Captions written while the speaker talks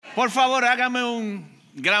Por favor, hágame un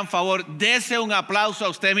gran favor. Dese un aplauso a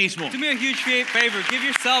usted mismo. Do me a huge favor. Give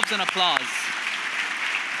yourselves an applause.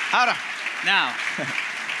 Ahora, Now,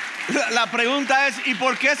 la pregunta es, ¿y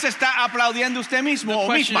por qué se está aplaudiendo usted mismo the o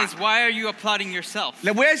question misma? is, why are you applauding yourself?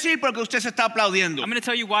 Le voy a decir por qué usted se está aplaudiendo. I'm going to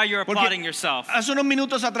tell you why you're Porque applauding yourself. hace unos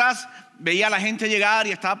minutos atrás veía a la gente llegar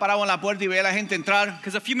y estaba parado en la puerta y veía a la gente entrar.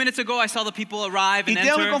 Because a few minutes ago, I saw the people arrive Y and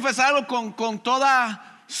tengo que enter. confesarlo con toda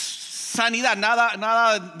sanidad,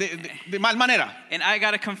 nada de mal manera. And I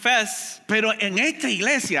got to confess, Pero en esta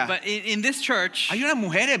iglesia but in this church, hay unas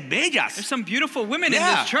mujeres bellas. there's some beautiful women in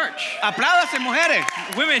Yeah. this church. Apláudase, mujeres.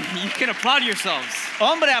 Women, you can applaud yourselves.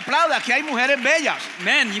 Hombre, aplauda que hay mujeres bellas.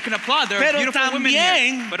 Men, you can applaud. There are Pero beautiful women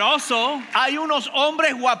también here. But also, hay unos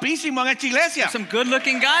hombres guapísimos en esta iglesia. some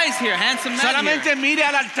good-looking guys here, handsome men Solamente here. mire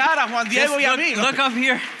al altar a Juan Diego y a mí. Look up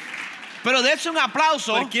here. Pero dense un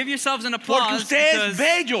aplauso But give yourselves an porque applause usted es because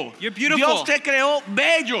bello. you're beautiful. Dios te creó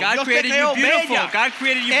bello. God Dios te created creó you beautiful. bella. God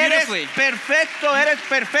created you Eres beautifully. perfecto, eres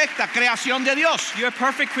perfecta. Creación de Dios. You're a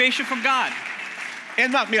perfect creation from God. Es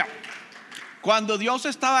más, mira, cuando Dios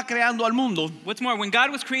estaba creando al mundo, What's more, when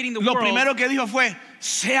God was creating the lo world, primero que dijo fue,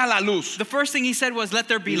 sea la luz. the first thing he said was, let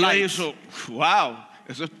there be Y light. él hizo, wow,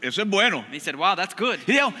 eso es bueno. And he said, wow, that's good.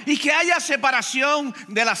 Y dijo, y que haya separación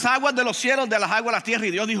de las aguas de los cielos, de las aguas de la tierra.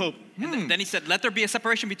 Y Dios dijo, And then he said, let there be a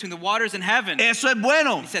separation between the waters and heaven. eso es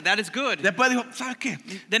bueno. He said, that is good. Después dijo, ¿sabes qué?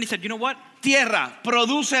 Then he said, you know what? Tierra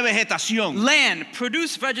produce vegetación. Land,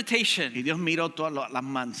 produce vegetation. Y Dios miró todas las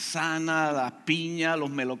manzanas, las piñas, los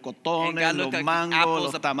And melocotones, God los looked at the mangos, apples,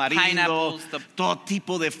 los the tamarindos, pineapples, todo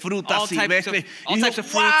tipo de frutas all types silvestres. of- all Y types dijo, of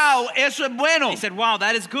fruits. wow, eso es bueno. He said, wow,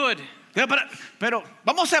 that is good. Pero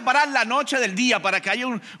vamos a separar la noche del día para que haya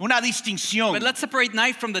una distinción. But let's separate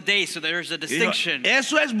night from the day so there's a Y dijo, distinction.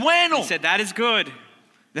 eso es bueno. He said, that is good.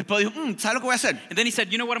 Después dijo, ¿sabes lo que voy a hacer? And then he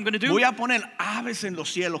said, you know what I'm going to do? Voy a poner aves en los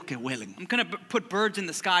cielos que huelen. I'm going to put birds in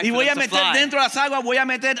the sky Y for voy a them to meter fly. dentro de las aguas, voy a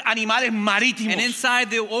meter animales marítimos. And inside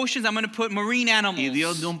the oceans, I'm going to put marine animals. Y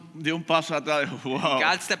Dios dio un paso atrás. Dijo, wow,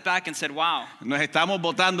 God stepped back and said, wow, nos estamos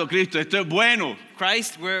votando Cristo, esto es bueno.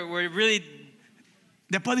 Christ, we're really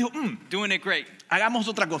Después dijo, doing it great. hagamos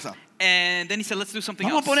otra cosa. And then he said, let's do something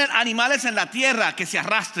Vamos a else. poner animales en la tierra que se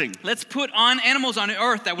arrastren. Let's put on animals on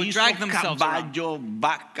earth that would Hizo drag themselves around. caballo,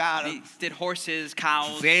 vaca, He did horses,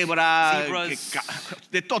 cows, cebra, zebras,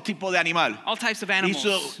 de todo tipo de animal. all types of animals.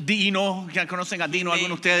 Hizo Dino, ya conocen a Dino,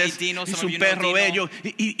 algunos de Made ustedes. Dino, some Hizo of un you know perro Dino. bello.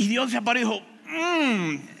 Y Dios se aparó y dijo,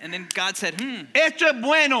 And then God said, esto es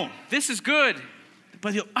bueno. this is good.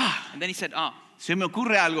 Después dijo, And then he said, oh, se me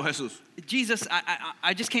ocurre algo, Jesús. Jesus,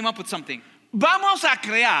 I just came up with something. Vamos a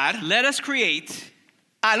crear Let us create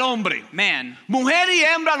al hombre. man. Mujer y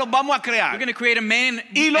hembra los vamos a We're crear. going to create a man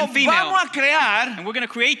Y los and female. vamos a crear And we're going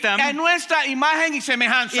to create them en nuestra imagen y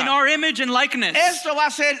semejanza. in our image and likeness. Esto va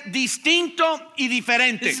a ser distinto y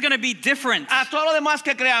diferente This is going to be different a todo lo demás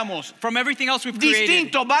que creamos. from everything else we've created.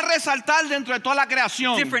 Distinto, va a resaltar dentro de toda la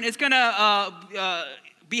creación. Different. It's going to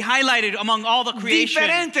be highlighted among all the creation.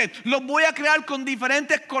 Diferente. Los voy a crear con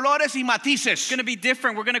diferentes colores y It's matices. going to be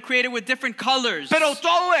different. We're going to create it with different colors. Pero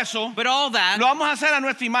todo eso But all that, lo vamos a hacer a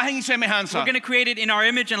nuestra imagen y semejanza. we're going to create it in our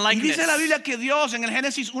image and Y likeness. dice la Biblia que Dios en el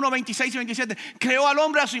Génesis 1, 26 y 27 creó al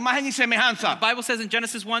hombre a su imagen y semejanza. The Bible says in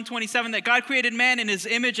Genesis 1:27 that God created man in his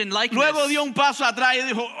image and likeness. Luego dio un paso atrás y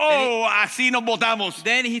dijo, así nos votamos.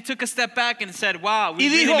 Then he took a step back and said, wow, we Y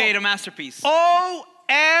really dijo, made a masterpiece.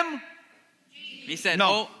 O-M. He said,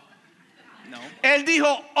 No. no. Él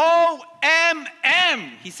dijo,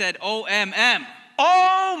 O-M-M. He said, O-M-M.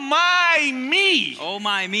 Oh my me. Oh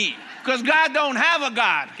my me. Because God don't have a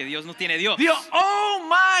God. Que Dios no tiene Dios. Dijo, oh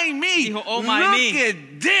my me. Dijo, oh my Look me. at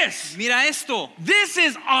this. Mira esto. This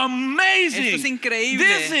is amazing. Esto es increíble.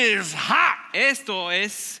 This is hot. Esto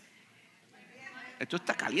Esto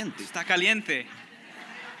está caliente. está caliente.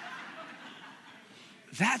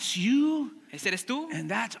 That's you ¿Ese eres tú?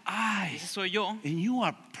 and that's I. Ese soy yo. And you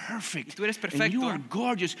are perfect. Y tú eres And you perfecto. are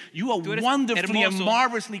gorgeous. You are Tú eres wonderfully and hermoso.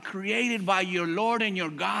 marvelously created by your Lord and your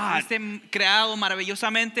God. Fuiste creado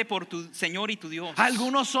maravillosamente por tu Señor y tu Dios.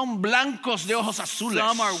 Algunos son blancos de ojos azules.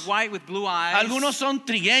 Some are white with blue eyes. Algunos son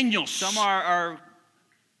trigueños. Some are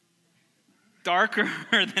darker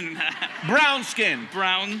than that. Brown skin.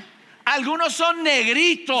 Brown. Algunos son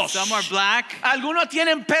negritos. Some are black. Algunos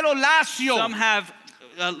tienen pelo lacio. Some have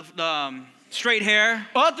straight hair.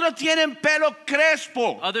 Otros tienen pelo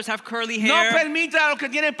crespo. Others have curly No hair. permita a los que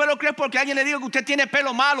tienen pelo crespo que alguien le diga que usted tiene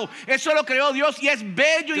pelo malo. Eso lo creó Dios y es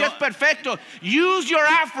bello y es perfecto. Use your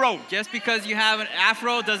afro. Just because you have an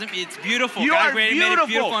afro doesn't mean it's beautiful. You God are made it beautiful.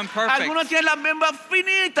 beautiful and perfect. Algunos tienen las bembas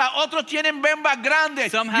finitas, otros tienen bembas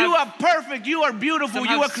grandes. Some have- You are perfect. You are beautiful. some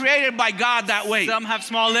You have- were created by God that way. Some have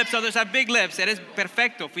small lips, others have big lips. Eres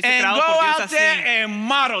perfecto. Fuiste And creado go por Dios out así. there and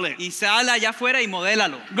model it. Y sal allá afuera y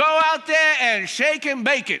modélalo. Go out there and shake and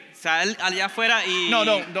bake it. Sal allá afuera y... No,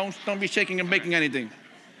 don't be shaking and baking anything.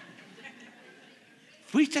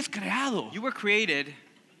 Fuiste creado You were created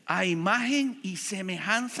a imagen y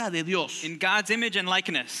semejanza de Dios. in God's image and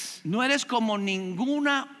likeness. No eres como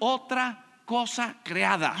ninguna otra cosa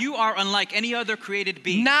creada. You are unlike any other created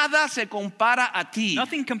being. Nada se compara a ti.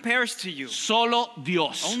 Nothing compares to you. Solo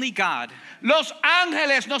Dios. Only God. Los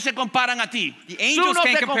ángeles no se comparan a ti. The Tú angels no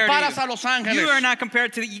can't te compare comparas to a los you. ángeles. You are not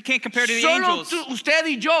compared to you can't compare to the Solo angels. usted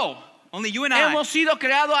y yo Only you and I hemos sido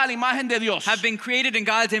creados a la imagen de Dios. have been created in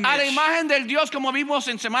God's A la image. imagen del Dios, como vimos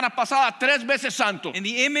en semana pasada, 3 veces santo. In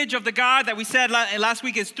the image of the God that we said last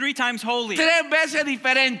week is 3 times holy. 3 veces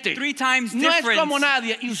diferente. 3 times No es different. como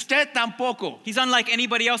nadie y usted tampoco. He's unlike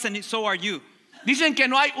anybody else and so are you. Dicen que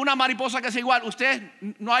no hay una mariposa que sea igual. Usted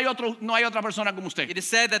no hay otra persona como usted. It is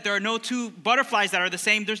said that there are no 2 butterflies that are the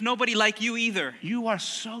same. There's nobody like you either. You are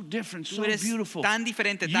so different, so Tú eres beautiful. tan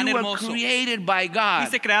diferente, tan You were hermoso. created by God.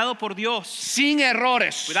 Fuiste creado por Dios Sin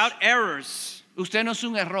errores. without errors. Usted no es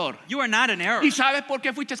un error. You are not an error. ¿Y sabes por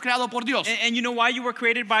qué fuiste creado por Dios? And you know why you were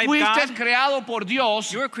created by Fuiste God? creado por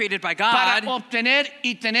Dios You were created by para God obtener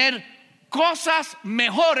y tener cosas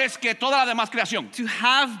mejores que toda la demás creación. to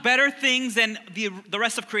have better things than the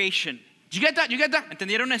rest of creation. You get that? You get that?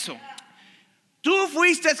 ¿Entendieron eso? Tú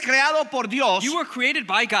fuiste creado por Dios You were created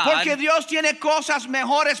by God porque Dios tiene cosas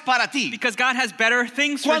mejores para ti. because God has better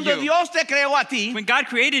things for Cuando you. Dios te creó a ti, When God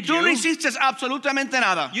created tú no you, hiciste absolutamente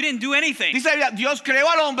nada. you didn't do anything. Dice la Biblia, Dios creó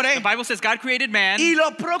al hombre The Bible says God created man. y lo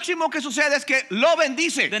próximo que sucede es que lo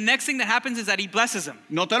bendice. The next thing that happens is that he blesses him.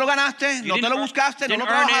 No te lo ganaste, You no te didn't lo buscaste, no didn't lo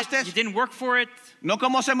earn trabajaste. it. You didn't work for it. No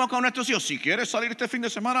como hacemos con nuestros hijos. Si quieres salir este fin de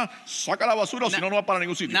semana, saca la basura o si no, no va para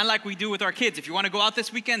ningún sitio. Not like we do with our kids. If you want to go out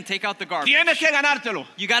this weekend, take out the garbage. Tienes que ganártelo.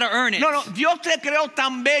 You got to earn it. No, Dios te creó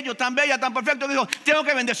tan bello, tan bella, tan perfecto que dijo, tengo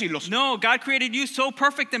que bendecirlos. No, God created you so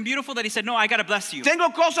perfect and beautiful that he said, no, I got to bless you. Tengo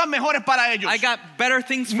cosas mejores para ellos. I got better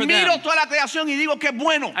things for Miro them. toda la creación y digo que es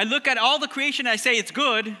bueno. I look at all the creation and I say it's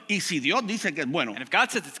good. Y si Dios dice que es bueno, And if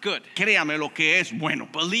God says it's good, créame lo que es bueno.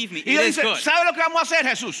 believe me, Y it Dios is dice, good. ¿sabe lo que vamos a hacer,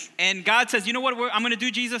 Jesús? And God says, you know what I'm going to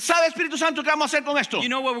do, Jesus? ¿Sabe, Espíritu Santo, qué vamos a hacer con esto? You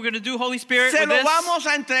know what we're going to do, Holy Spirit, Se with lo this? vamos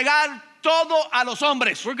a entregar todo a los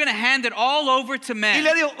hombres. We're going to hand it all over to Y men.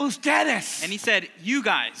 le digo, ustedes, And he said, you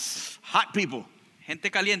guys, hot people, gente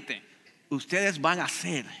caliente, ustedes van a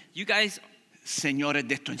ser you guys señores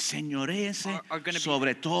de esto. Enseñoréense Are gonna be-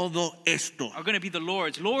 sobre todo esto. are going to be the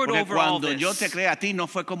Lord's, Lord Porque over all cuando yo te this. creé a ti no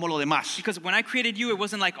fue como lo demás. Because when I created you, it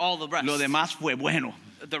wasn't like all the rest. Lo demás fue bueno.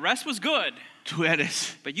 The rest was good, Tú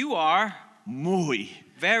eres but you are muy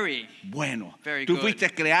very. bueno. Very Tú good. fuiste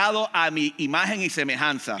creado a mi imagen y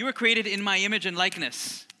semejanza. You were created in my image and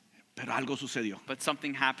likeness, Pero algo sucedió. but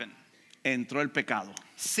something happened. Entró el pecado.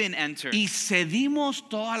 Sin entered. Y cedimos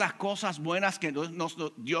todas las cosas buenas que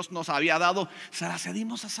Dios nos había dado, se las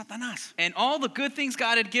cedimos a Satanás. And all the good things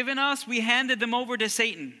God had given us, we handed them over to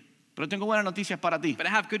Satan. Pero tengo buenas noticias para ti. But I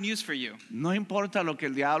have good news for you. No importa lo que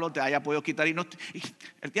el diablo te haya podido quitar. Y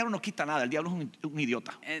el diablo no quita nada. El diablo es un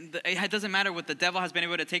idiota. And it doesn't matter what the devil has been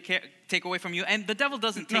able to take away from you. And the devil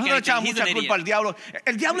doesn't take Nosotros anything. echamos He's mucha an culpa al idiot. diablo.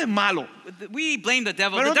 El diablo es malo. We blame the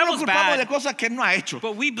devil. Pero The nosotros nos devil's culpamos de bad. cosas que él no ha hecho.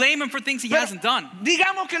 But we blame him for things he Pero hasn't done.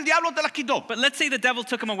 digamos que el diablo te las quitó. But let's say the devil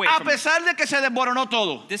took him away A from you. pesar de que se desboronó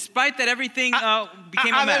todo. Despite that everything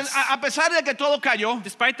became a a mess. pesar de que todo cayó.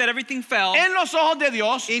 Despite that everything fell. En los ojos de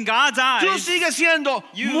Dios. In God's Tú eyes, sigues siendo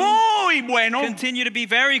You muy bueno. continue to be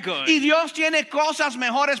very good. Y Dios tiene cosas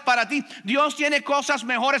mejores para ti. Dios tiene cosas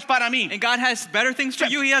mejores para mí. And God has better things for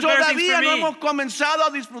you. He has better things Todavía for no me. hemos comenzado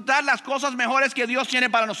a disfrutar las cosas mejores que Dios tiene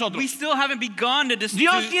para nosotros. We still haven't begun to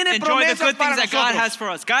Dios tiene enjoy the promesas good para things that God nosotros. has for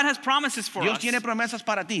us. God has promises for Dios us. tiene promesas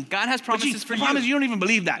para ti. God has But see, promises for the problem is you. you don't even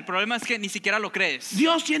believe El that. problema es que ni siquiera lo crees.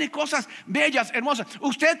 Dios tiene cosas bellas, hermosas.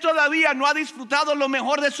 Usted todavía no ha disfrutado lo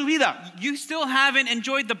mejor de su vida. You still haven't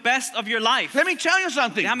enjoyed the best of your life. Let me tell you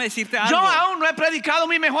something. Déjame decirte Yo algo. aún no he predicado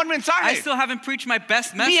mi mejor I mensaje. still haven't preached my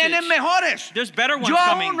best message. Vienen mejores. There's better ones Yo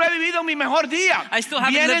coming. aún no he vivido mi mejor día. I still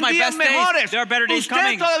haven't Vienen lived my días best days. mejores. There are better days Usted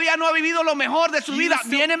coming. todavía no ha vivido lo mejor de su You vida.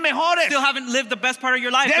 still- Vienen mejores. Still haven't lived the best part of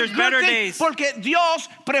your life. There's There's better good days. things, porque Dios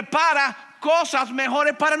prepara cosas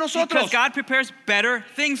mejores para nosotros. Because God prepares better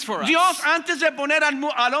things for us. Dios, antes de poner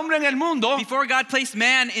al hombre en el mundo, Before God placed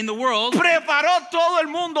man in the world, preparó todo el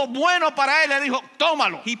mundo bueno para él. Le dijo,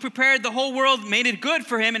 tómalo. He prepared the whole world, made it good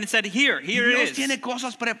for him, and said, here it Dios is. tiene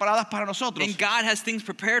cosas preparadas para nosotros. And God has things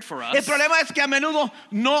prepared for El us. problema es que a menudo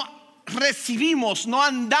no recibimos, no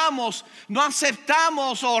andamos, no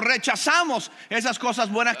aceptamos o rechazamos esas cosas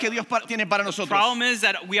buenas que Dios tiene para The nosotros. problem is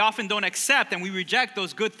that we often don't accept and we reject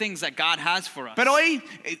those good things that God has for us. Pero hoy,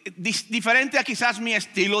 diferente a quizás mi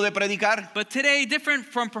estilo de predicar, But today, different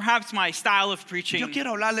from perhaps my style of preaching, yo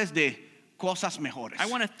quiero hablarles de cosas mejores. I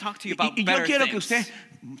want to talk to you about Y yo better quiero things. que usted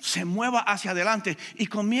se mueva hacia adelante y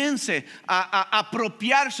comience a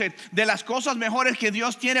apropiarse de las cosas mejores que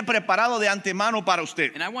Dios tiene preparado de antemano para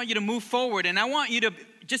usted. And I want you to move forward, and I want you to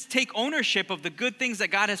just take ownership of the good things that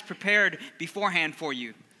God has prepared beforehand for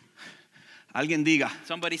you. Alguien diga,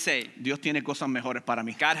 Somebody say, Dios tiene cosas mejores para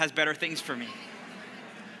mí. God has better things for me.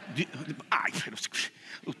 Ay, pero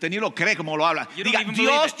usted ni lo cree como lo habla. You don't Diga, even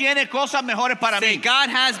believe Dios it. tiene cosas mejores para Say, mí. God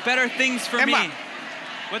has better things for Es me. más,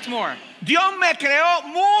 What's more? Dios me creó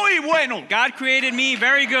muy bueno God created me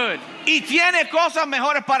very good y tiene cosas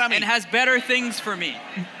mejores para mí. and has better things for me.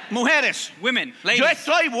 Mujeres, Women, yo ladies,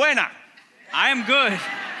 estoy buena. I am good.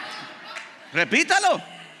 Repítalo.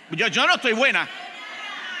 Yo no estoy buena.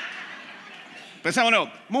 Pensémonos.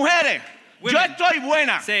 Mujeres, yo Women. estoy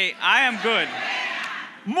buena. Say, I am good,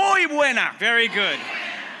 Muy buena. very good.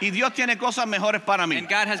 Y Dios tiene cosas mejores para mí. And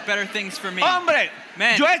God has better things for me. Hombre,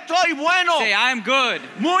 Men. yo estoy bueno. Say, I am good,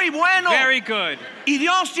 Muy bueno. very good. Y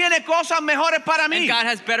Dios tiene cosas mejores para mí. And God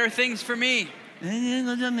has better things for me.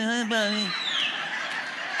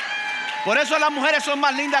 Por eso las mujeres son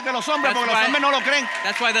más lindas que los hombres, That's porque los why- hombres no lo creen.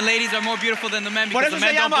 That's why the ladies are more beautiful than the men, Por because eso the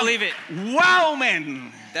se men don't llama believe it. wow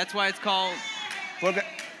men. That's why it's called. Porque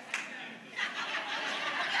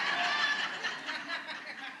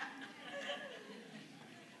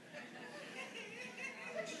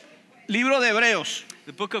Libro de Hebreos,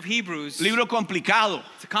 The book of Hebrews, libro complicado,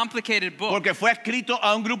 it's a complicated book porque fue escrito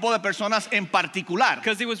a un grupo de personas en particular.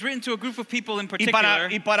 because it was written to a group of people in Y particular.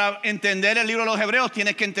 para entender el libro de los Hebreos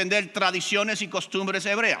tienes que entender tradiciones y costumbres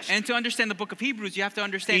hebreas. And to understand the book of Hebrews, you have to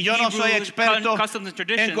understand Y yo no soy Hebrew experto customs and en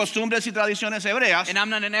traditions. costumbres y tradiciones hebreas, And I'm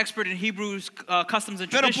not an expert in Hebrews customs and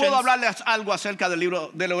pero traditions. puedo hablarles algo acerca del libro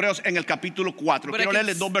de los Hebreos en el capítulo 4. But I Quiero can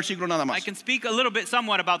leerles 2 versículos nada I más. can speak a little bit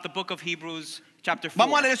somewhat about the book of Hebrews chapter 4.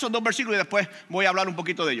 Vamos a leer esos 2 versículos y después voy a hablar un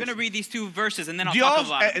poquito de I'm going ellos. to read these 2 verses and then I'll talk Dios,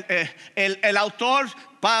 about it. el autor,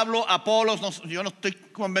 Pablo, Apolos, yo no estoy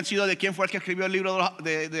convencido de quién fue el que escribió el libro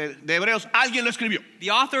de Hebreos. Alguien lo escribió. The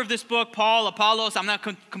author of this book, Paul, Apollos, I'm not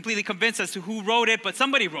completely convinced as to who wrote it, but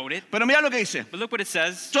somebody wrote it. Pero mira lo que dice. But look what it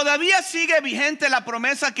says. Todavía sigue vigente la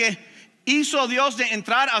promesa que hizo Dios de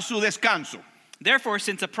entrar a su descanso. Therefore,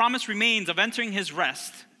 since a promise remains of entering his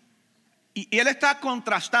rest, Y él está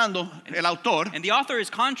contrastando, el autor, and the author is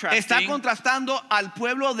está contrasting contrastando al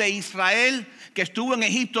pueblo de Israel que estuvo en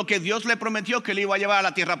Egipto, que Dios le prometió que le iba a llevar a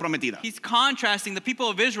la tierra prometida. He's contrasting the people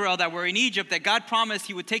of Israel that were in Egypt, that God promised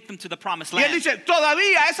he would take them to the promised Y él land. dice,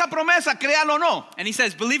 todavía esa promesa, créalo o no, And he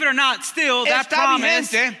says, believe it or not, still that está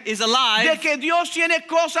promise vigente is de alive que Dios tiene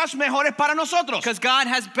cosas mejores para nosotros. because God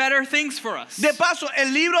has better things for us. De paso,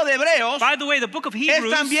 el libro de Hebreos By the way, the book of es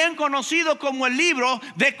Hebrews también conocido como el libro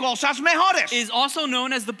de cosas mejores. is also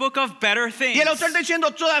known as the book of better things. Y el autor está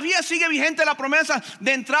diciendo, todavía sigue vigente la promesa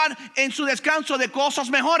de entrar en su descanso de cosas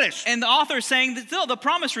mejores. And the author is saying that still the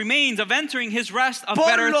promise remains of entering his rest of Por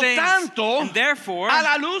better lo things. tanto, And therefore, a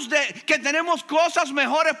la luz de que tenemos cosas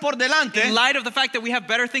mejores por delante, in light of the fact that we have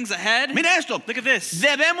better things ahead, mira esto, look at this.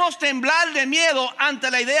 debemos temblar de miedo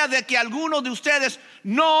ante la idea de que algunos de ustedes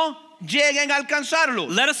no lleguen a alcanzarlo.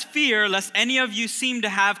 Let us fear lest any of you seem to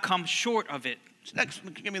have come short of it.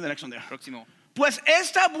 Give me the next one there. Próximo. Pues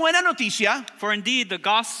esta buena noticia For indeed the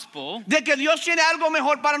gospel, de que Dios tiene algo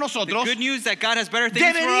mejor para the nosotros, good news that God has better things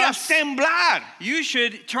for deberías us, temblar. you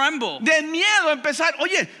should tremble. De miedo empezar,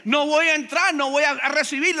 oye, no voy a entrar, no voy a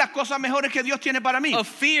recibir las cosas mejores que Dios tiene para mí. Of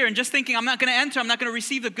fear and just thinking, I'm not going to enter, I'm not going to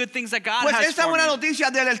receive the good things that God Pues has esta for buena me. noticia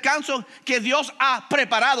del descanso que Dios ha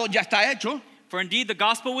preparado ya está hecho. For indeed the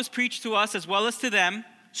gospel was preached to us as well as to them.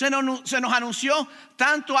 Se nos anunció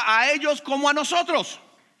tanto a ellos como a nosotros.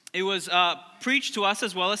 It was preached to us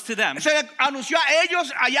as well as to them. Se le anunció a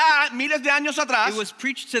ellos allá miles de años atrás. It was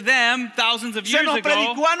preached to them thousands of Se years nos ago.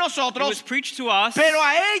 predicó a It was nosotros, preached to us, pero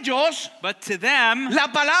a ellos but to them, la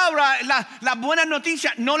palabra, la buena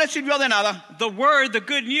noticia no les sirvió de nada. the word, the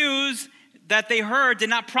good news that they heard did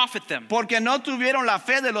not profit them, Porque no tuvieron la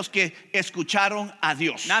fe de los que escucharon a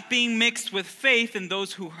Dios. not being mixed with faith in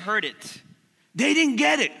those who heard it. They didn't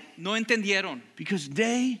get it No entendieron, because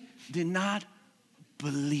they did not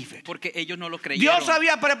believe it. Porque ellos no lo creyeron. Dios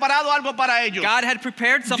había preparado algo para ellos. God had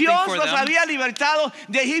prepared something Dios for los them. había libertado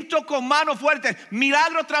de Egipto con manos fuertes,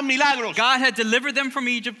 milagros tras milagros. God had delivered them from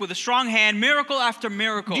Egypt with a strong hand, miracle after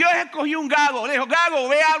miracle. Dios escogió un gago, le dijo, Gago,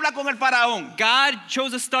 ve, habla con el faraón. God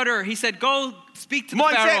chose a stutterer. He said, go speak to the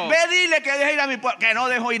Moisés, Pharaoh. ve, dile que deje ir a mi pueblo, que no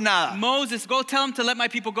dejo ir nada. Moses, go tell him to let my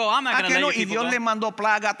people go. I'm not ¿A going que to no? let Y your people Dios go. le mandó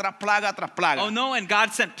plaga tras plaga tras plaga. Oh no, and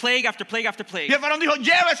God sent plague after plague after plague. Y el faraón dijo,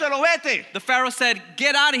 lléveselo, vete. The Pharaoh said,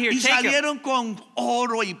 get out of here, Y take him. salieron con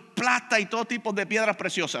oro y plata y todo tipo de piedras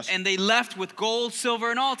preciosas. And they left with gold,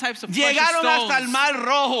 silver, and all types of precious Llegaron hasta el stones. Mar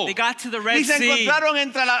Rojo They got to the y Red se Sea, encontraron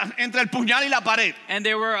entre el puñal y la pared. and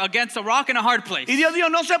they were against a rock and a hard place. Y Dios dijo,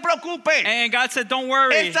 no se preocupe, And God said, don't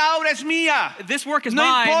worry. esta obra es mía. This work is No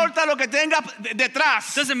mine. importa lo que tenga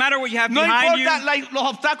detrás. Doesn't matter what you have No behind you. importa los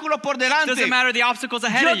obstáculos por delante. Doesn't matter the obstacles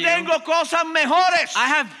ahead Yo of you. tengo cosas mejores. I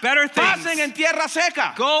have better Pasen things. en tierra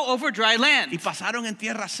seca. Go over dry land. Y pasaron en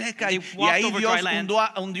tierra seca They y walked ahí over Dios dry land.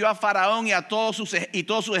 hundió a Faraón y a todo su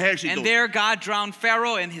ejército. And there God drowned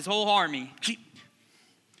Pharaoh and his whole army. See,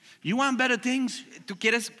 you want better things? Tú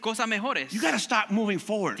quieres cosas mejores. You got to start moving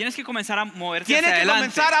forward. Tienes que comenzar a moverse Tienes hacia que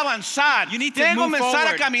adelante. comenzar a avanzar. You need to Tienes que move comenzar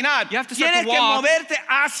forward. a caminar. You have to start Tienes to que walk. moverte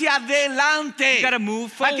hacia adelante. You gotta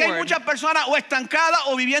move Aquí hay forward. muchas personas o estancadas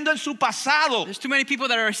o viviendo en su pasado, There's too many people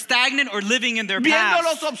that are stagnant or living in their viendo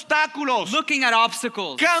los past, obstáculos. looking at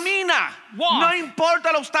obstacles. Camina. Walk. No importa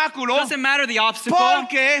el obstáculo, Doesn't matter the obstacle,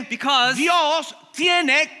 porque because Dios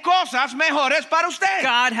tiene cosas mejores para usted.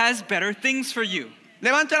 God has better things for you.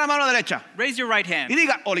 Levante la mano derecha Raise your right hand. y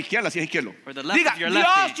diga, o la izquierda si es izquierdo. Or the left Diga, if you're Dios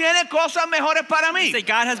lefty. tiene cosas mejores para mí. Say,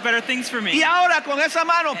 God has better things for me. Y ahora con esa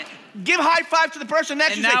mano, give high five to the person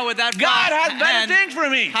next to And you. now Say, with that God has better hand, things for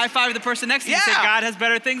me. High five the person next to you. Say, Yeah. God has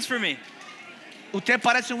better things for me. Usted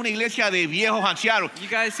parece una iglesia de viejos ancianos. You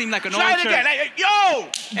guys seem like an old Try it church. again. Hey, yo, God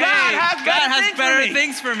Hey, has God has better better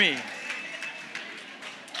things things for me.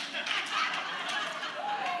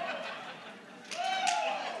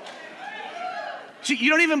 See,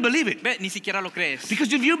 you don't even believe it. Ve, ni siquiera lo crees.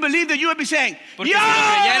 Because if you believe that, you would be saying, Porque yo, si lo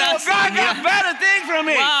creyeras, God mira. got better things for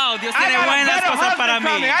me. Wow, Dios I tiene got a buenas better cosas para husband mí.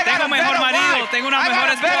 coming. I got Tengo a mejor better marido, wife. tengo una I mejor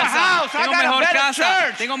got a better esposa, house. I tengo got a mejor better casa,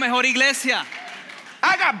 church. tengo mejor iglesia,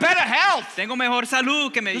 I got better health. tengo mejor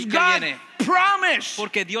salud que Because que God viene. promised.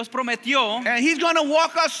 Porque Dios prometió And He's going to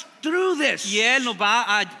walk us through this. y Él nos va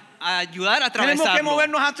a ayudar a Tenemos que atravesarlo.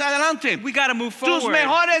 movernos hacia adelante. We got to move Tus forward.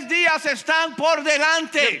 mejores días están por Your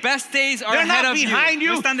delante. best days are They're ahead not of you. behind No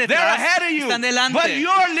you. están They're detrás, ahead of you. están delante. But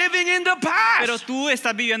you're living in the Pero past. tú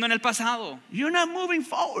estás viviendo en el pasado. You're not moving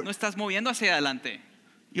forward. No estás moviendo hacia adelante.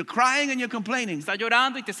 You're crying and you're complaining. Estás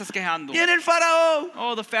llorando y te estás quejando. Viene el faraón.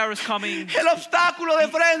 Oh, the Pharaoh's coming. El obstáculo de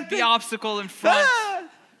frente. The obstacle in front. Ah.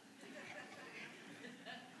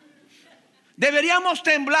 Deberíamos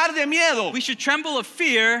temblar de miedo We should tremble of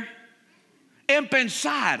fear en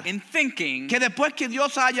pensar in thinking que después que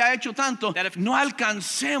Dios haya hecho tanto, That if- no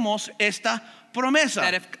alcancemos esta promesa.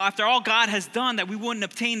 that if after all God has done that we wouldn't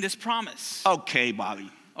obtain this promise. Ok,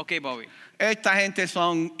 Bobby. Okay, Bowie. Esta gente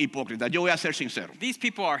son hipócritas. Yo voy a ser sincero. These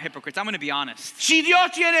people are hypocrites. I'm going to be honest. Si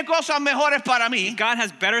Dios tiene cosas mejores para mí, God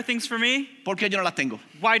has better things for me. ¿por qué yo no las tengo?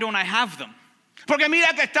 Why don't I have them? Porque mira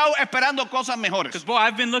que he estado esperando cosas mejores. Because boy,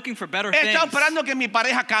 I've been looking for better He estado things. esperando que mi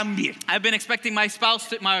pareja cambie. I've been expecting my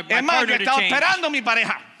spouse, my Es más, yo partner he to estado change. esperando mi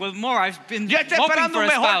pareja. With more, I've been Yo estoy hoping esperando for un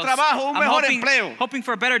a mejor spouse. trabajo, un I'm mejor hoping, empleo. hoping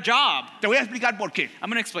for a better job. Te voy a explicar por qué. I'm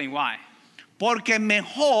going to explain why. Porque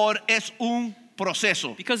mejor es un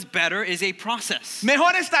proceso. Because better is a process.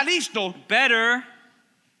 Mejor está listo, Better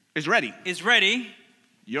is ready. is ready,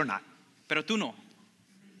 You're not. pero tú no.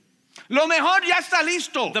 Lo mejor ya está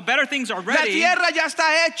listo. The better things are La ready. tierra ya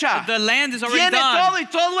está hecha. The land is already Tiene done. todo y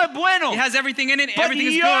todo es bueno. It has everything in it. But Everything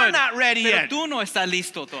is you're good. not ready Pero yet. tú no estás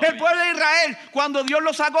listo El todavía. pueblo de Israel, cuando Dios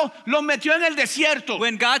los sacó, los metió en el desierto.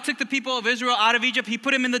 When God took the people of Israel out of Egypt, He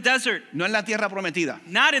put them in the desert, No en la tierra prometida.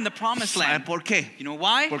 not in the promised ¿Sabes land. por qué? You know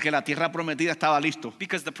why? Porque la tierra prometida estaba listo.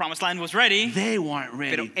 Because the promised land was ready. They weren't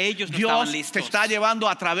ready. Pero ellos no Dios estaban te listos. está llevando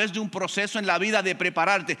a través de un proceso en la vida de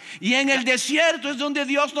prepararte. Y en el desierto es donde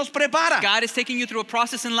Dios nos prepara. God is taking you through a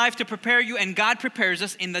process in life to prepare you, and God prepares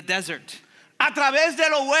us in the desert. A través de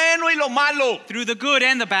lo bueno y lo malo. Through the good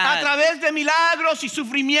and the A bad. través de milagros y Through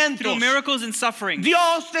sufrimientos. miracles and suffering.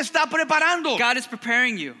 Dios te está preparando God is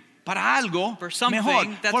preparing you. para algo For something mejor.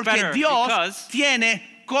 that's Porque better, Dios because tiene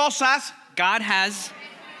cosas. God has.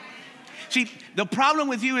 See, the problem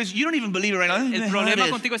with you is you don't even believe it right now. El problema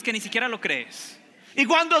contigo es que ni siquiera lo crees. Y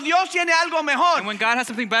cuando Dios tiene algo mejor, And when God has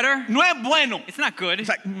something better, no es bueno. it's not good. It's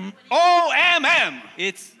like, OMM.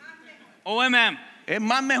 It's OMM. Es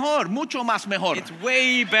más mejor, mucho más mejor. It's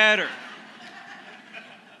way better.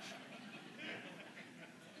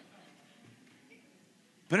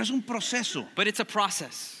 Pero es un proceso. but it's a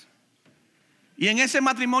process. Y en ese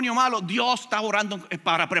matrimonio malo, Dios está orando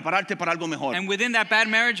para prepararte para algo mejor. And within that bad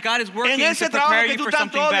marriage, God is working En ese to trabajo prepare que you tú for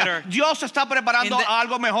tanto something odias, better. Dios está preparando In the-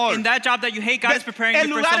 algo mejor. In that job that you hate, God is preparing El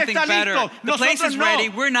you for lugar something está better. listo. The place Nosotros is no. ready.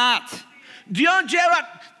 We're not. Dios lleva,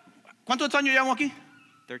 ¿cuántos años llevamos aquí?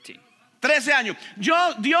 13. 13 años.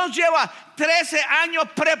 Dios lleva 13 años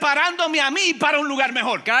preparándome a mí para un lugar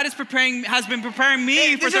mejor. God has been preparing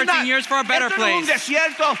me for This is 13 years for a better esto no es un place.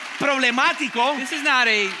 desierto problemático. This is not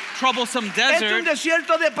a troublesome Esto es un desert.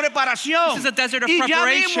 desierto de preparación. This is a desert of Y ya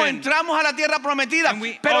mismo preparation. entramos a la tierra prometida. And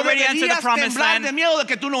we Pero already entered the deberías promised temblar land. de miedo de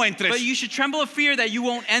que tú no entres. But you should tremble of fear that you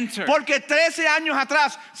won't enter. Porque 13 años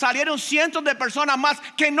atrás salieron cientos de personas más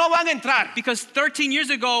que no van a entrar. Because 13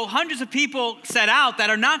 years ago, hundreds of people set out that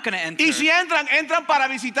are not going to enter. Y si entran para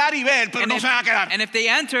visitar y ver, pero And no if, se van a quedar. and if they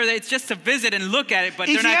enter, it's just to visit and look at it, but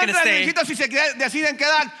Y they're si not going to entran, stay. necesito, si se deciden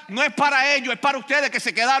quedar, no es para ellos, es para ustedes que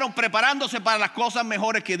se quedaron preparándose para las cosas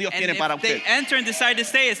mejores que Dios And tiene para if they ustedes. enter and decide to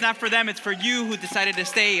stay, it's not for them, it's for you who decided to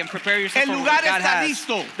stay and prepare yourself El for lugar what God está has.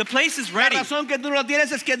 listo. The place is La ready. razón que tú no lo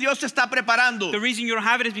tienes es que Dios te está preparando. The reason you don't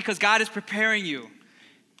have it is because God is preparing you.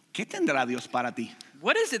 ¿Qué tendrá Dios para ti?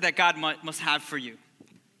 What is it that God must have for you?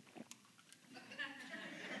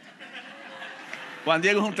 Juan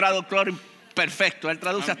Diego es un traductor perfecto. Él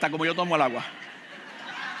traduce hasta como yo tomo el agua.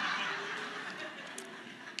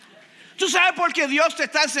 ¿Tú sabes por qué Dios te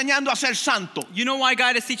está enseñando a ser santo? You know why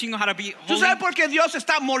God is teaching you how to be ¿Tú holy? sabes por qué Dios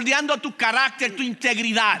está moldeando tu carácter, tu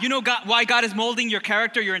integridad? You know why God is molding your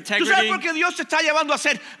character, your ¿Tú sabes integrity? por qué Dios te está llevando a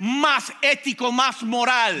ser más ético, más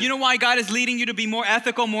moral? You know why God is leading you to be more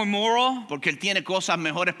ethical, more moral? Porque Él tiene cosas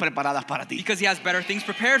mejores preparadas para ti. Because He has better things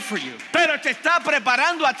prepared for you. Pero te está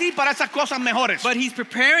preparando a ti para esas cosas mejores. But He's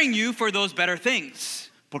preparing you for those better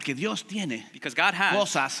things. Porque Dios tiene Because God has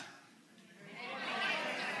cosas.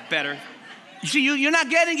 better. You see, you're not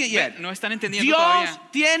getting it yet. No están entendiendo Dios todavía.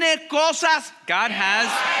 tiene cosas. God has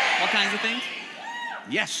what kinds of things?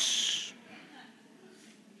 Yes.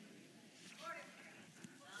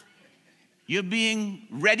 You're being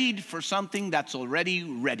readied for something that's already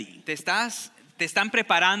ready. Te están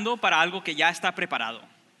preparando para algo que ya está preparado.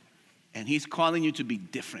 And He's calling you to be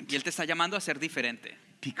different. Y Él te está llamando a ser diferente.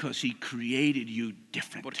 Because He created you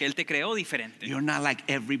different. Porque Él te creó diferente. You're not like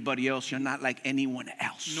everybody else. You're not like anyone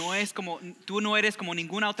else. Tú no eres como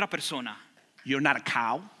ninguna otra persona. You're not a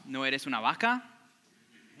cow. No eres una vaca.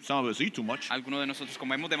 Some of us eat too much. Algunos de nosotros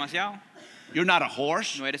comemos demasiado. You're not a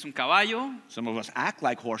horse. No eres un caballo. Some of us act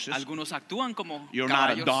like horses. Algunos actúan como You're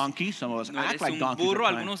not a caballos. donkey. Some of us No act eres like un donkeys. burro.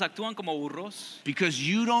 at times. Algunos actúan como burros. Because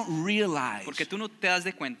you don't realize Porque tú no te das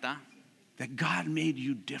de cuenta that God made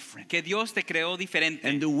you different. que Dios te creó diferente.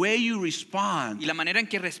 And the way you respond, Y la manera en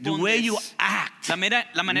que the way you respondes, act,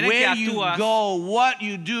 la manera en que where you actúas, go, what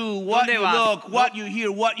you do, what ¿Dónde you vas? look, what you hear,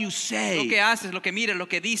 what you lo que say haces, lo que miras, lo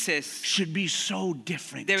que dices, should be so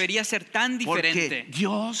different. debería ser tan Porque diferente.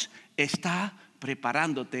 Dios está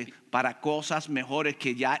preparándote para cosas mejores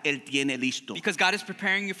que ya Él tiene listo. Because God is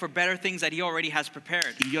preparing you for better things that He already has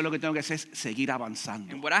prepared. Y yo lo que tengo que hacer es seguir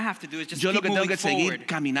avanzando. And what I have to do is just Yo lo keep que tengo moving que seguir forward.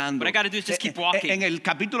 caminando. What I got to do is just keep walking. En el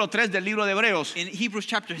capítulo 3 del libro de Hebreos In Hebrews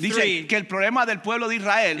chapter dice 3, que el problema del pueblo de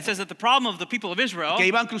Israel it says that the problem of the people of Israel que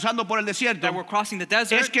iban cruzando por el desierto that were crossing the es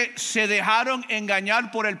desert que se dejaron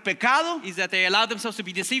engañar por el pecado is that they allowed themselves to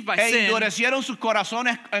be deceived by e sin, endurecieron sus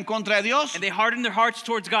corazones en contra de Dios and they hardened their hearts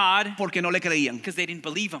towards God porque no le creían. because they didn't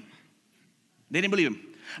believe Him. They didn't believe him.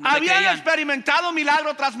 No le Habían creían. experimentado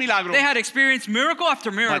milagro tras milagro, They had experienced miracle after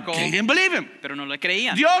but miracle, they didn't believe him. pero no le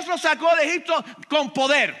creían. Dios los sacó de Egipto con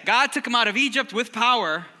poder. God took them out of Egypt with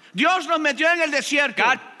power. Dios los metió en el desierto.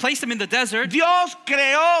 God placed them in the desert. Dios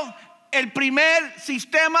creó el primer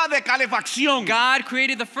sistema de calefacción. God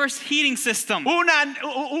created the first heating system.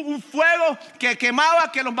 Un fuego que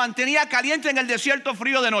quemaba, que los mantenía calientes en el desierto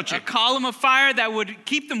frío de A noche. column of fire that would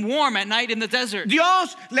keep them warm at night in the desert.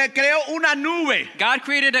 Dios le creó una nube. God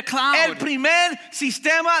created a El cloud. primer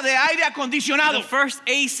sistema de aire acondicionado. The first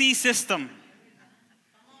AC system.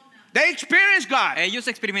 They experienced God. Ellos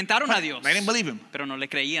experimentaron a Dios, They didn't believe him. pero no le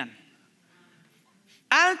creían.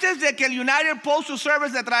 Antes de que el United Postal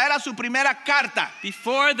Service le traera su primera carta,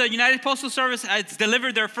 Before the United Postal Service had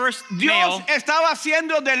delivered their first Dios mail, estaba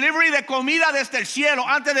haciendo delivery de comida desde el cielo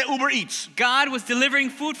antes de Uber Eats. God was delivering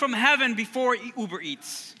food from heaven before Uber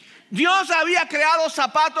Eats. Dios había creado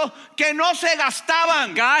zapatos que no se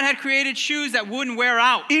gastaban. God had created shoes that wouldn't wear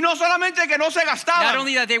out. Y no solamente que no se Not gastaban.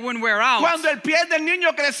 only that they wouldn't wear out, Cuando el pie del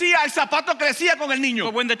niño crecía, el zapato crecía con el niño.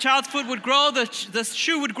 but when the child's foot would grow, the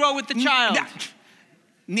shoe would grow with the child.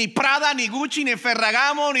 Ni Prada, ni Gucci, ni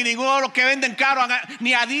Ferragamo, ni ninguno de los que venden caro,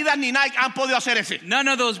 ni Adidas, ni Nike han podido hacer ese. None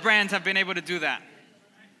of those brands have been able to do that.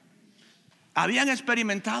 Habían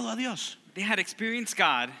experimentado a Dios. They had experienced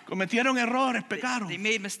God. Cometieron errores, pecaron. They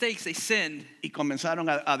made mistakes, they sinned, Y comenzaron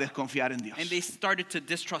a desconfiar en Dios. and they started to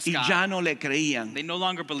distrust Y God. ya no le creían. They no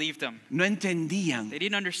longer believed him. No entendían They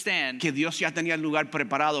didn't understand que Dios ya tenía el lugar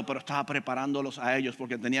preparado, pero estaba preparándolos a ellos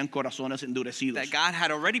porque tenían corazones endurecidos. that God had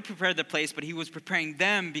already prepared the place, but he was preparing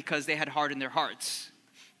them because they had hardened their hearts.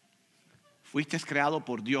 Fuiste creado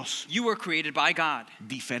por Dios, You were created by God,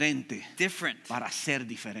 diferente, different, para ser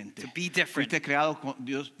diferente. to be different. Fuiste creado con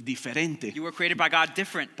Dios diferente You were created by God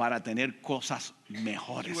different. para tener cosas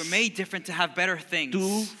mejores. You were made different to have better things.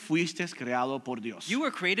 Tú fuiste creado por Dios You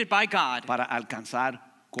were created by God para alcanzar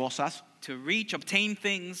cosas. to reach, obtain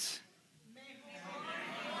things.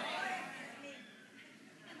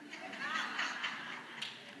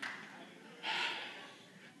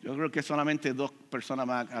 Yo creo que solamente dos personas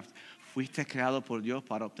más. Fuiste creado por Dios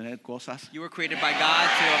para obtener cosas. You were created by God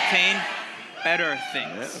to obtain better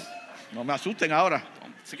things. No me asusten ahora.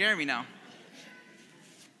 Don't scare me now.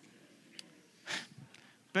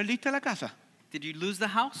 Perdiste la casa. Did you lose the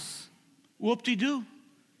house? Whoop-de-doo.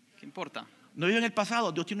 ¿Qué importa? No vive en el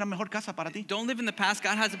pasado. Dios tiene una mejor casa para ti. Don't live in the past.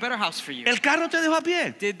 God has a better house for you. El carro te dejó a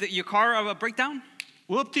pie. Did your car break down?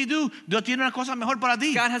 Whoop-de-doo. Dios tiene una cosa mejor para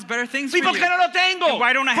ti. God has better things for ¿Y por you. qué no lo tengo? And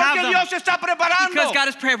why don't I have Porque them? Dios se está preparando. Because God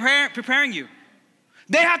is preparing you.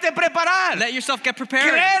 Déjate preparar. Let yourself get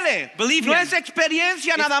prepared. Créele. Believe No him. es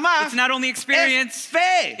experiencia nada más. It's not only experience. Es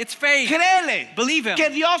fe. It's faith. Créele. Believe him. Que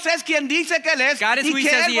Dios es quien dice que Él es. God is Y who he que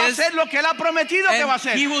says Él he va a is. hacer lo que Él ha prometido que And va a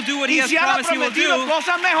hacer. he will do what he Y has si Él ha promised he will prometido do.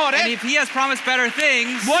 cosas mejores, And if he has promised better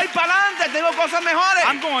things, voy para adelante. Tengo cosas mejores.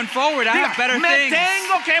 I'm going forward. I Diga, have better me things.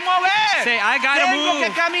 tengo que mover. Say, I gotta tengo move. que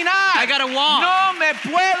caminar. I gotta walk. No me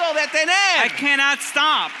puedo I detener. cannot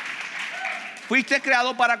stop. Fuiste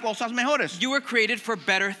creado para cosas mejores. You were created for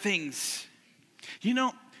better things. You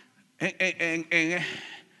know,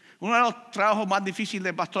 uno de los trabajos más difíciles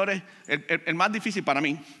de pastores, el más difícil para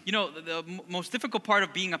mí, You know, the most difficult part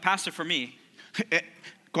of being a pastor for me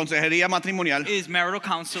consejería matrimonial. is marital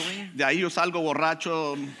counseling. De ahí yo salgo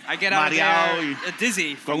borracho, I get out of mareado there y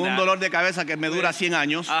dizzy con from un that. dolor de cabeza que me dura 100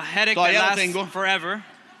 años. A headache that Todavía lo lasts tengo. forever.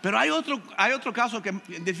 Pero hay otro caso que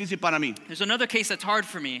es difícil para mí. There's another case that's hard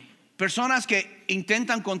for me. Personas que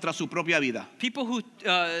intentan contra su propia vida. People who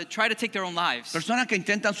try to take their own lives. Personas que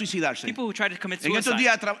intentan suicidarse. People who try to commit En estos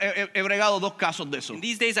suicide. días he bregado dos casos de eso. In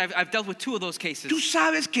these days, I've dealt with two of those cases. Tú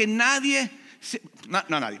sabes que nadie, no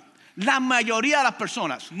nadie, la mayoría de las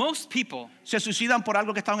personas Most people se suicidan por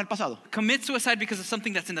algo que estaba en el pasado. commit suicide because of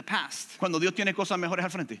something that's in the past, Cuando Dios tiene cosas mejores al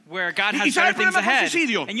frente. where God ¿Y has sabe better el things problema con ahead.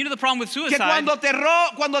 suicidio? And you know the problem with Que suicide?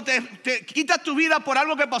 cuando te quitas tu vida por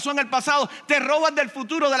algo que pasó en el pasado, te robas del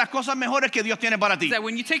futuro de las cosas mejores que Dios tiene para ti. Is that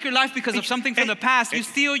when you take your life because of something from the past, you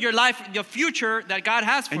steal your life, your future that God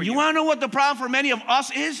has for And you. you want to know what the problem for many of us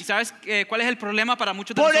 ¿Y is? sabes cuál es el problema para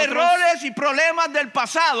muchos de Por nosotros? errores y problemas del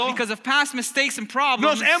pasado, Because of past mistakes and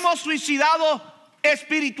problems, nos hemos suicidado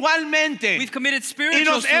espiritualmente we've committed y spiritual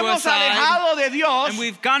nos hemos suicide, alejado de Dios. and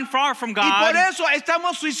we've gone far from Y por God. eso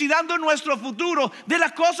estamos suicidando nuestro futuro de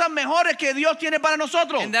las cosas mejores que Dios tiene para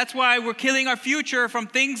nosotros. And that's why we're killing our future from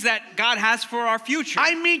things that God has for our future.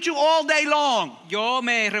 I meet you all day long. Yo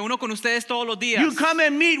me reúno con ustedes todos los días. You come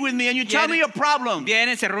and meet with me and you tell me your problem.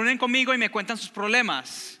 Vienen, se reúnen conmigo y me cuentan sus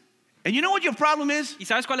problemas. And you know what your problem is? ¿Y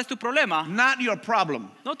sabes cuál es tu problema? Not your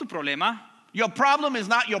problem. No tu problema. Your problem is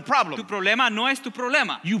not your Tu problem. problema no es tu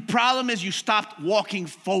problema. Your problem is you stopped walking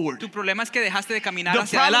forward. Tu problema es que dejaste de caminar The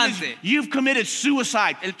hacia problem is adelante. you've committed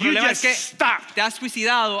suicide. El You problema just es que stopped. te has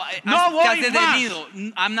suicidado, No te voy has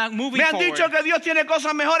detenido. I'm not moving Me han forward. dicho que Dios tiene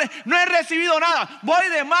cosas mejores. No he recibido nada. Voy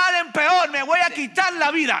de mal en peor. Me voy a quitar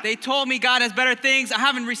la vida. They told me God has better things. I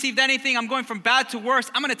haven't received anything. I'm going from bad to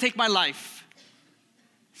worse. I'm going to take my life.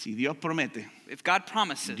 Si Dios promete, If God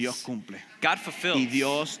promises, Dios cumple. God fulfills. Y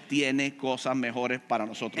Dios tiene cosas mejores para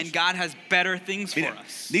nosotros. And God has better things for Mire,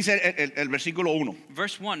 us. dice el versículo 1.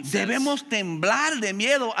 Verse 1 says, Debemos temblar de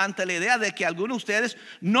miedo ante la idea de que alguno de ustedes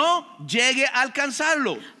no llegue a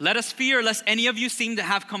alcanzarlo. let us fear lest any of you seem to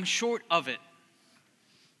have come short of it.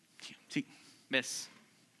 Sí. ¿Ves?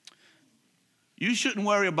 You shouldn't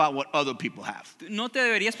worry about what other people have. No te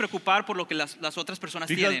deberías preocupar por lo que las otras personas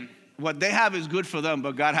Because tienen. what they have is good for them,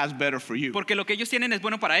 but God has better for you. Porque lo que ellos tienen es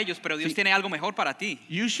bueno para ellos, pero Dios Sí. tiene algo mejor para ti.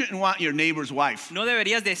 You shouldn't want your neighbor's wife. No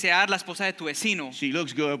deberías desear la esposa de tu vecino. She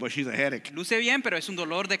looks good, but she's a headache. Luce bien, pero es un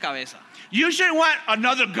dolor de cabeza. You shouldn't want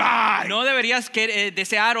another guy. No deberías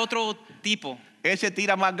desear otro tipo. Ese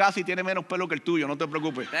tira más gas y tiene menos pelo que el tuyo, no te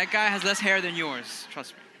preocupes. That guy has less hair than yours.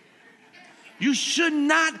 Trust me. You should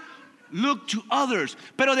not look to others.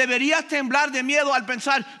 Pero deberías temblar de miedo al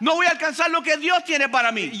pensar, no voy a alcanzar lo que Dios tiene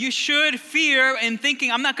para mí. You should fear in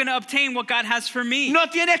thinking, I'm not going to obtain what God has for me. No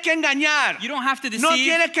tienes que engañar. You don't have to deceive. No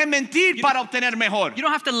tienes que mentir You- para obtener mejor. You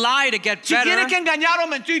don't have to lie to get Si better. tienes que engañar o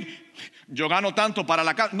mentir, yo gano tanto para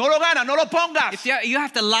la casa. No lo ganas, no lo pongas. If you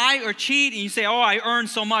have to lie or cheat and you say, oh, I earned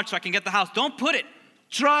so much so I can get the house, don't put it.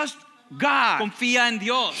 Trust God. Confía en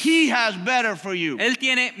Dios. He has better for you. Él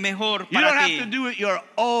tiene mejor You don't para have ti. to do it your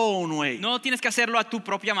own way. No tienes que hacerlo a tu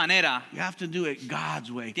propia manera. You have to do it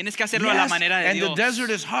God's way. Tienes que hacerlo a la manera de and Dios. the desert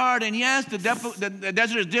is hard, and yes, the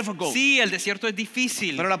desert is difficult. Sí, el desierto es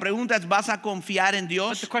difícil. Pero la pregunta es, ¿vas a confiar en But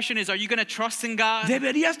Dios? the question is, are you going to trust in God?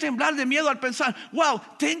 Deberías temblar de miedo al pensar, wow,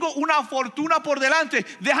 tengo una fortuna por delante,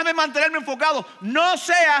 déjame mantenerme enfocado. No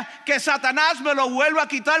sea que Satanás me lo vuelva a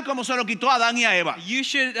quitar como se lo quitó a Adán y a Eva. You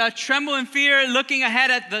should tremble in fear looking ahead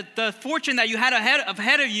at the fortune that you had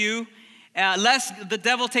ahead of you, lest the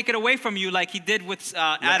devil take it away from you like he did with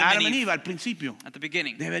Adam and Eve al principio. at the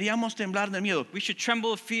beginning. Deberíamos temblar de miedo. We should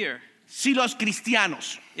tremble of fear Si los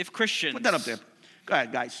cristianos, if Christians. put that up there. Go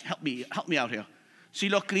ahead, guys, help me out here. Si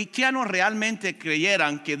los cristianos realmente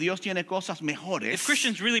creyeran que Dios tiene cosas mejores, If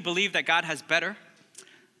Christians really believe that God has better,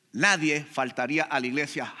 nadie faltaría a la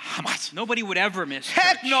iglesia jamás. nobody would ever miss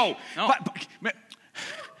Heck church. no. No.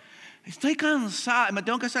 Estoy cansada, me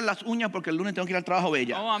tengo que hacer las uñas porque el lunes tengo que ir al trabajo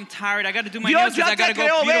bella. Oh, I'm tired. I got to do my Dios nails because ya I got te to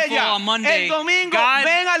creó go beautiful bella. on Monday. El domingo God,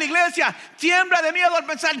 ven a la iglesia, tiembla de miedo al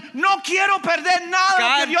pensar, no quiero perder nada de lo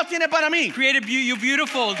God que Dios tiene para mí. created you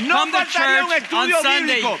beautiful. No Come to faltaría un church on estudio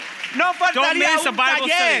Sunday. bíblico. No Don't faltaría miss a un Bible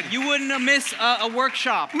taller. study. You wouldn't miss a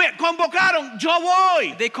workshop. Me convocaron, yo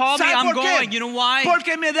voy. They called me, ¿Sabe I'm por qué? going. You know why?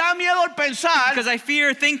 Porque me da miedo el pensar Because I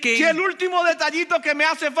fear thinking que el último detallito que me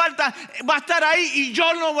hace falta va a estar ahí y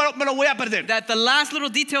yo no me lo voy a perder. that the last little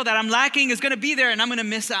detail that I'm lacking is going to be there and I'm going to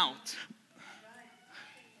miss out.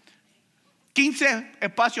 15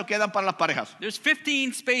 espacios quedan para las parejas. There's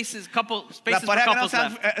 15 spaces Las for parejas que no couples se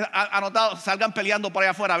han left. anotado salgan peleando por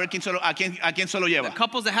allá afuera a ver a quién se lo The lleva.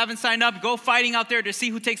 couples that haven't signed up, go fighting out there to see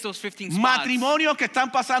who takes those 15 spots. Matrimonios que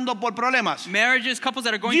están pasando por problemas. Marriages, couples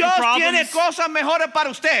that are going Dios through tiene problems. cosas mejores para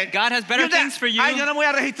usted. God has better things for you. Ay, yo no voy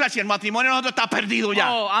a registrar si el matrimonio de nosotros está perdido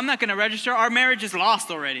ya. Oh, I'm not going to register. Our marriage is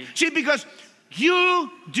lost already. Sí, because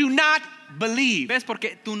you do not believe. ¿Ves?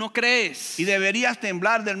 Porque tú no crees. Y deberías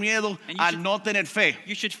temblar del miedo And you al should- no tener fe.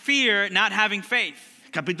 You should fear not having faith.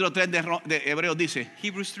 Capítulo 3 de Hebreos dice,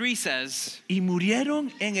 Hebrews 3 says, y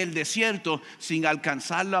murieron en el desierto sin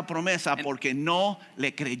alcanzar la promesa porque no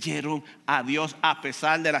le creyeron a Dios a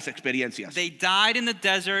pesar de las experiencias. they died in the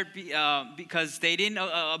desert because they didn't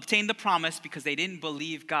obtain the promise because they didn't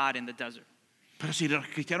believe God in the desert. Pero si los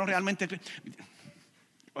cristianos realmente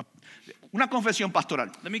una confesión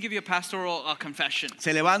pastoral. Let me give you a pastoral confession.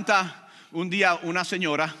 Se levanta un día una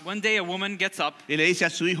señora One day a woman gets up. y le dice a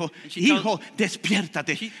su hijo, she hijo,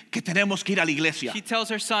 despiértate, she- que tenemos que ir a la iglesia. She tells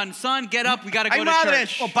her son, get up, we got to Hay go to madres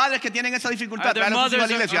church. o padres que tienen esa dificultad, Are there traen a sus hijos a la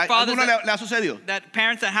mothers or iglesia. ¿A fathers alguno that- le ha sucedido? That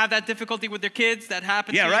parents that have that difficulty with their kids, that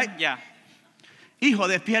happens Yeah, to you? right? Yeah. Hijo,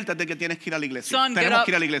 despiértate que tienes que ir a la iglesia. Son, get Tenemos up.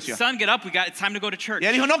 que ir a la iglesia. Son, get up. It's time to go to church. Y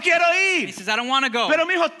él dijo, no quiero He ir. says, I don't want to go. Pero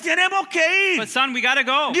mi hijo, tenemos que ir. But son, we got to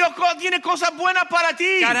go. Dios tiene cosas buenas para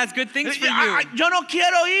ti. God has good things for you. Yo no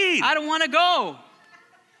quiero ir. I don't want to go.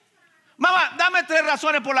 Mamá, dame 3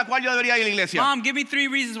 razones por las cuales yo debería ir a la iglesia. Mom, give me 3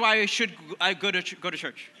 reasons why I should go to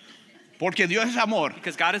church. Porque Dios es amor.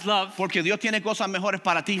 Because God is love. Porque Dios tiene cosas mejores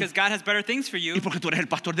para ti. Because God has better things for Y you. porque tú eres el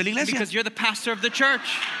pastor de la iglesia. Because you're the pastor of the church.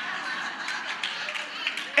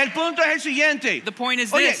 El punto es el siguiente. The point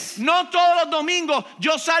is Oye, this. no todos los domingos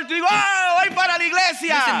yo salto y digo, ¡ah, voy para la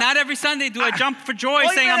iglesia! Listen, not every Sunday do I jump for joy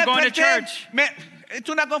Hoy saying me I'm going to desperté, church.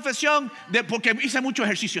 Esto es una confesión porque hice mucho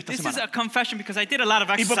ejercicio esta This is semana. a confession because I did a lot of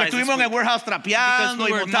Y porque exercise this estuvimos en el week. warehouse trapeando Because we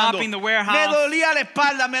y were montando. mopping the warehouse. Me dolía la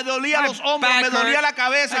espalda, me dolía My los hombros, back me dolía hurt. la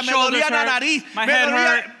cabeza, My me dolía shoulders la hurt. nariz, My head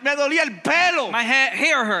hurt. me dolía el pelo. My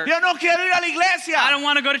hair hurt. Yo no quiero ir a la iglesia. I don't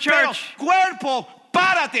want to go to Pero church. cuerpo,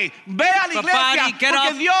 párate, ve a la But iglesia body, get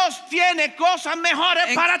porque up. Dios tiene cosas mejores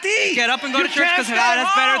And para ti. Get up and go You to church can't because stay God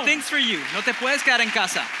has better home. things for you. No te puedes quedar en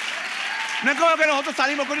casa. No es como que nosotros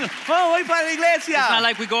salimos corriendo, oh, voy para la iglesia. It's not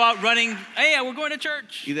like we go out running, hey, we're going to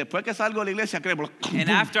church. Y después que salgo de la iglesia, creemos. And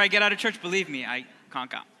after I get out of church, believe me, I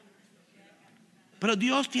conk out. Pero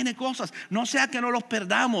Dios tiene cosas, no sea que no los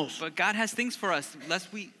perdamos. But God has things for us,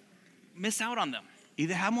 lest we miss out on them. Y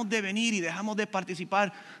dejamos de venir y dejamos de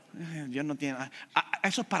participar. Dios no tiene nada.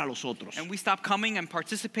 Eso es para los otros. And we stop coming and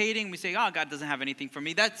participating. We say, oh, God doesn't have anything for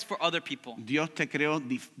me. That's for other people. Dios te creó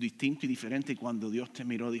distinto y diferente. Y cuando Dios te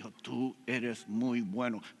miró, dijo, tú eres muy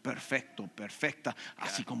bueno, perfecto, perfecta,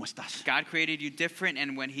 así como estás. God created you different.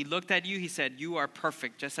 And when he looked at you, he said, you are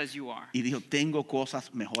perfect just as you are. Y dijo, tengo cosas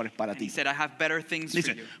mejores para And ti. he said, I have better things for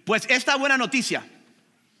Dice, you. pues esta buena noticia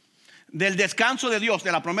del descanso de Dios,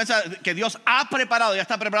 de la promesa que Dios ha preparado, ya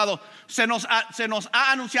está preparado, se nos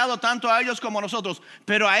ha anunciado tanto a ellos como a nosotros,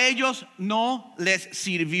 pero a ellos no les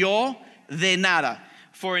sirvió de nada.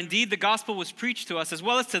 For indeed the gospel was preached to us as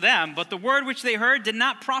well as to them, but the word which they heard did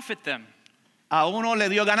not profit them. A uno le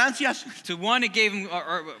dio ganancias To one it gave him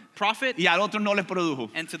profit, y al otro no les produjo.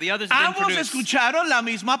 and to the others it didn't Ambos produce. escucharon la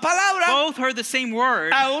misma palabra. Both heard the same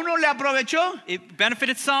word. A uno le aprovechó, It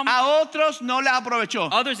benefited some, a otros no le aprovechó.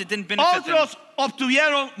 others it didn't benefit them. Otros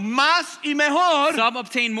obtuvieron más y mejor. Some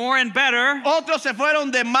obtained more and better. Otros se fueron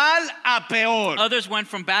de mal a peor. Others went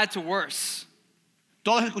from bad to worse.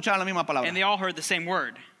 Todos escucharon la misma palabra. And they all heard the same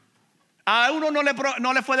word. A uno no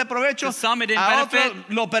le fue de provecho, To some it didn't a otros benefit.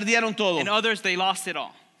 lo perdieron todo. And others, they lost it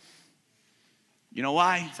all. You know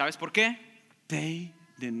why? ¿Sabes por qué? They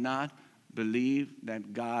did not believe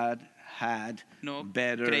that God had No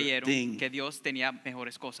better creyeron thing. que Dios tenía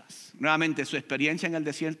mejores cosas. Nuevamente, su experiencia en el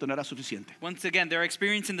desierto no era suficiente. Once again, their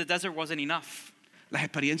experience in the desert wasn't enough. Las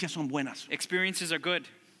experiencias son buenas, Experiences are good,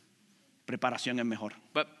 preparación es mejor.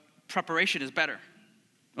 but preparation is better.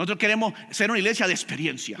 Nosotros queremos ser una iglesia de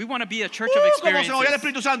experiencia. We want to be a church of Como experiences. se movía el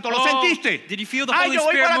Espíritu Santo, ¿lo Oh, sentiste? did you feel the Ay, Holy yo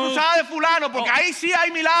voy Spirit para la move? cruzada de fulano porque Oh. ahí sí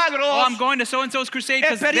hay milagros. Oh, I'm going to so-and-so's crusade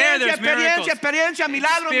because there's Experiencia, miracles. experiencia,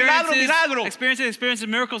 milagro, milagro, milagro. Experiences,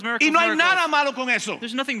 miracles, miracles, Y no hay miracles. nada malo con eso.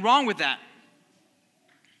 There's nothing wrong with that.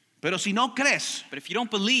 Pero si no crees, But if you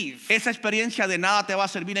don't believe, esa experiencia de nada te va a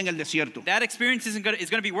servir en el desierto. that experience is going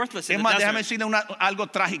to be worthless Es in más, the déjame desert. decirle algo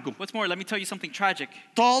trágico. What's more, let me tell you something tragic.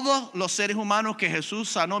 Todos los seres humanos que Jesús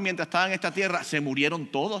sanó mientras estaba en esta tierra, se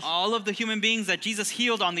murieron todos. All of the human beings that Jesus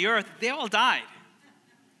healed on the earth, they all died.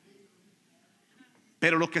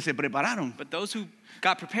 Pero los que se prepararon, But those who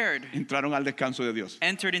got prepared entraron al descanso de Dios.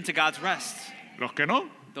 entered into God's rest. Los que no,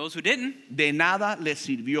 Those who didn't, de nada les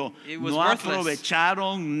sirvió. It was No worthless.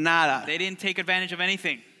 aprovecharon nada. they didn't take advantage of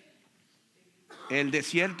anything. El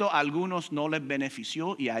desierto a algunos no les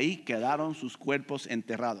benefició y ahí quedaron sus cuerpos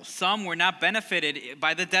enterrados. Some were not benefited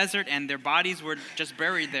by the desert and their bodies were just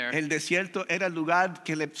buried there. El desierto era el lugar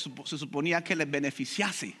que se suponía que les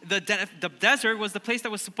beneficiase, The desert was the place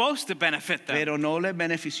that was supposed to benefit them. pero no les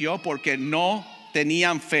benefició porque no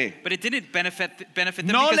tenían fe. But it didn't benefit them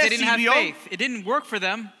No because they les didn't have sirvió. faith. It didn't work for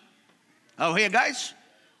them. Oh, here, guys.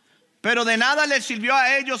 Pero de nada les sirvió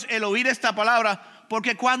a ellos el oír esta palabra,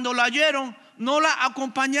 porque cuando la oyeron, no la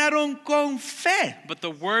acompañaron con fe. But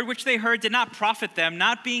the word which they heard did not profit them,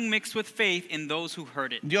 not being mixed with faith in those who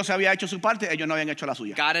heard it. Dios había hecho su parte, ellos no habían hecho la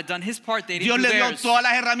suya. God had done his part, they Dios didn't do les dio theirs. todas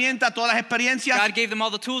las herramientas, todas las experiencias, God gave them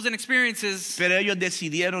all the tools and experiences, pero ellos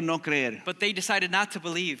decidieron no creer but they decided not to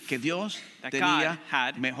believe que Dios that tenía God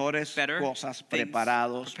had mejores better cosas things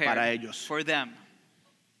preparados para prepared ellos. for them.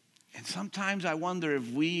 And sometimes I wonder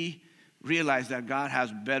if we realize that God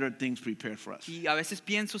has better things prepared for us. Y a veces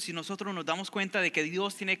pienso si nosotros nos damos cuenta de que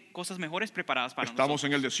Dios tiene cosas mejores preparadas para nosotros.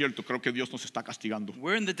 en el desierto, creo que Dios nos está castigando.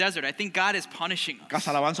 We're in the desert. I think God is punishing us.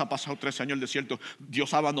 Casa Alabanza ha pasado 13 años en el desierto.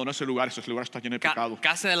 Dios abandonó ese lugar está lleno de pecado.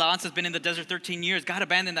 Casa de Alabanza has been in the desert 13 years. God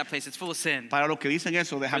abandoned that place. It's full of sin. Para los que dicen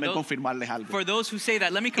eso, déjame those- confirmarles algo. For those who say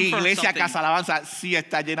that, let me confirm Iglesia something. Casa Alabanza sí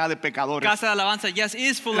está llena de pecadores. Casa de Alabanza, yes,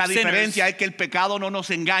 is full La of sinners. diferencia es que el pecado no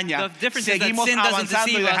nos engaña. The difference is that Seguimos sin doesn't avanzando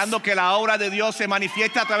y deceive us. dejando que la obra de Dios se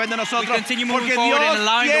manifieste a través de nosotros. We continue moving Porque forward Dios and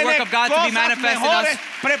allowing the tiene work of God to be cosas manifest in mejores us.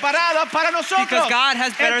 preparadas para nosotros. Because God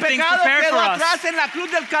has better El things pecado prepared quedó for us. atrás en la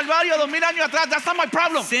cruz del Calvario 2000 años atrás. That's not my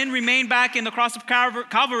problem. Sin remained back in the cross of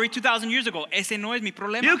Calvary 2,000 years ago. Ese no es mi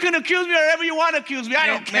problema. You can accuse me wherever you want to accuse me. I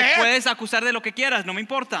don't Me care. puedes acusar de lo que quieras, no me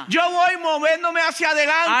importa. Yo voy moviéndome hacia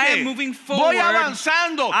adelante. I am moving Voy forward.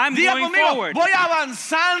 avanzando. I'm Diga going conmigo, forward. voy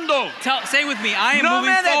avanzando. Say with me, I am No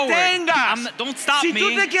moving me forward. detengas. Don't stop Si tú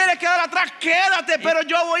me. te quieres quedar atrás, quédate, pero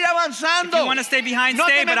yo voy avanzando. If you want to stay behind, No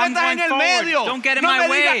stay, te me but I'm metas going en el forward. medio. Don't get in No my me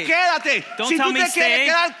way. digas quédate. Don't Si tell tú me te quieres stay.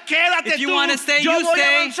 quedar, quédate If you tú. want to stay, Yo you voy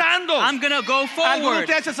stay. avanzando. I'm going to go Algunos de forward.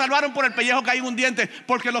 ustedes se salvaron por el pellejo que hay un diente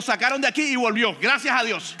porque lo sacaron de aquí y volvió. Gracias a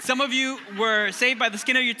Dios. Some of you were saved by the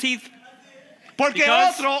skin of your teeth. Porque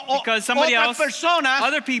Because somebody otras else, personas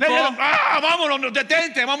other le people dijeron, vámonos,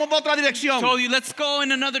 detente, vamos para otra dirección. Told you, let's go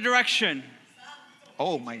in another direction.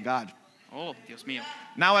 Oh my God. Oh, Dios mío.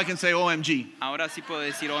 Now I can say OMG. Ahora sí puedo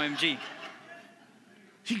decir OMG.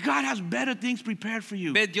 See, God has better things prepared for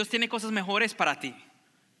you. Dios tiene cosas mejores para ti.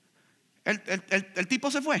 El tipo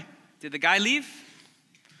se fue. Did the guy leave?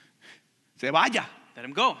 Se vaya. Let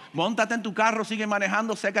him go. Móntate en tu carro, sigue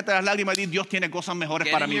manejando, sécate las lágrimas y di, Dios tiene cosas mejores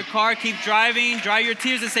Get para in mí. your car, keep driving, dry your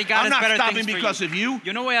tears and say, God I'm has not better stopping things because for of you.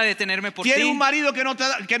 Yo no voy a detenerme por Tienes ti. un marido que no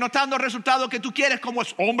está dando el resultado que tú quieres como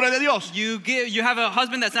es hombre de Dios. You have a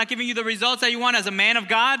husband that's not giving you the results that you want as a man of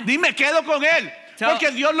God. Dime, quedo con él.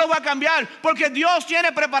 Porque Dios lo va a cambiar. Porque Dios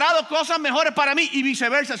tiene preparado cosas mejores para mí y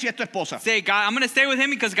viceversa si es tu esposa. Say, God, I'm going to stay with him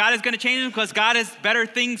because God is going to change him because God has better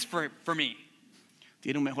things for me.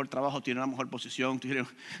 Tiene un mejor trabajo, tiene una mejor posición, tiene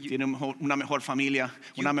una mejor familia,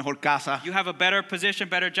 una mejor casa. You have a better position,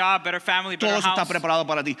 better job, better family, better Todo eso está house. preparado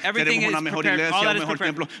para ti. Tenemos una mejor iglesia, un mejor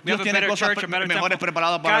templo. Dios tiene cosas mejores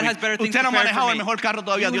preparadas para mí. Usted no ha manejado el mejor carro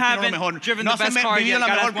todavía, Dios tiene uno mejor. No has vivido en la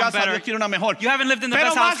mejor casa, Dios tiene una mejor.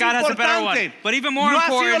 Pero más importante, no has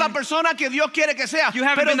sido la persona que Dios quiere que sea,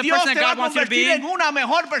 pero Dios te va a convertir en una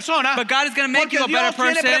mejor persona porque Dios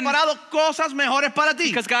tiene preparado cosas mejores para ti.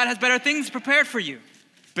 Because God has better things prepared for you.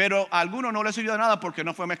 Pero a algunos no les sirvió de nada porque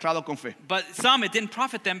no fue mezclado con fe. But some, it didn't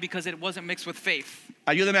profit them because it wasn't mixed with faith.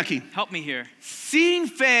 Ayúdeme aquí. Help me here. Sin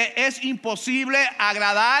fe es imposible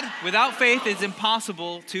agradar. Without faith, it's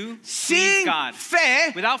impossible to please Sin God.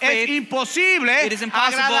 fe Without faith, es imposible it is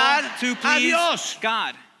impossible agradar to a please Dios.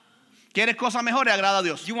 God. ¿Quieres cosas mejores? Agrada a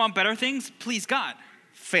Dios. You want better things? Please God.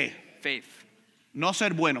 Fe. Faith. No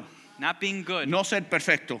ser bueno. Not being good. No ser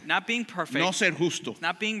perfecto. Not being perfect. No ser justo.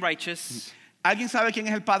 Not being righteous. ¿Alguien sabe quién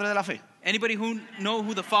es el padre de la fe? Anybody who know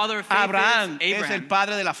who the father of faith Abraham is? es el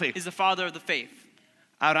padre de la fe. Is the father of the faith.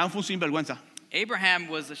 Abraham fue un sinvergüenza. Abraham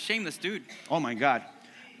was a shameless dude. Oh my God.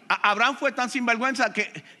 Abraham fue tan sinvergüenza que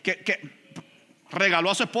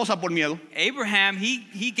regaló a su esposa por miedo. Abraham,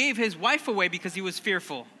 he gave his wife away because he was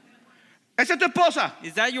fearful. ¿Esa es tu esposa?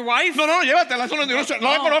 Is that your wife? No, llévatela,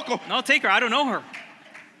 no la conozco. No, take her. I don't know her.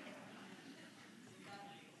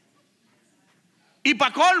 Y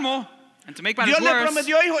para colmo, and to make matters Dios le worse,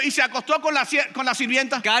 prometió hijo y se acostó con la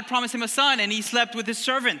sirvienta. God promised him a son and he slept with his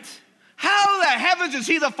servant. How the heavens is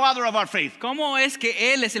he the father of our faith? ¿Cómo es que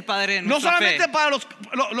él es el padre de No nuestra fe? solamente para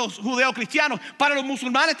los judeocristianos, para los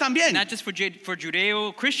musulmanes también. Not just for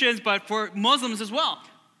Judeo-Christians, but for Muslims as well.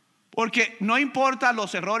 Porque no importa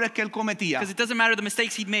los errores que él cometía, Because it doesn't matter the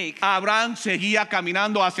mistakes he'd make. Abraham seguía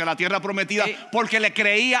caminando hacia la tierra prometida porque le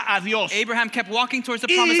creía a Dios. Abraham kept walking towards the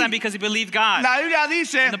promised land because he believed God. La Biblia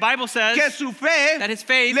dice And the Bible says que su fe that his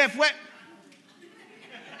faith le fue.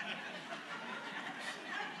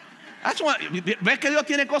 ¿Ves que Dios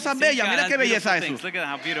tiene cosas bellas? Mira qué belleza eso. Look at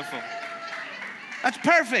how beautiful. That's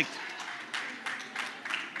perfect.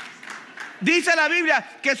 Dice la Biblia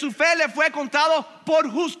que su fe le fue contado por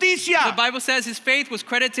justicia. The Bible says his faith was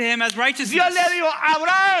credited to him as righteousness. Dios le dijo,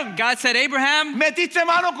 Abraham, God said, Abraham, metiste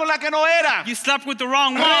mano con la que no era. you slept with the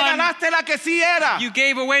wrong one. Regalaste la que sí era. You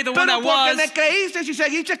gave away the one Pero that porque was. me creíste y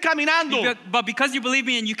seguiste caminando. But because you believed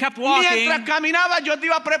me and you kept walking, Mientras caminaba yo te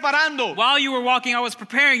iba preparando. while you were walking, I was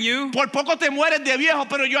preparing you. Por poco te mueres de viejo,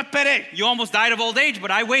 pero yo esperé. You almost died of old age, but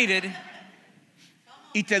I waited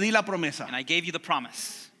Y te di la promesa. and I gave you the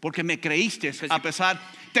promise. Porque me creíste a pesar.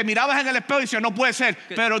 Te mirabas en el espejo y decías, no puede ser.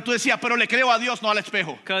 Pero tú decías, pero le creo a Dios, no al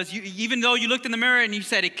espejo. Because even though you looked in the mirror and you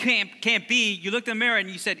said it can't be, you looked in the mirror and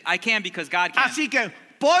you said, I can because God can. Así que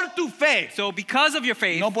por tu fe, So because of your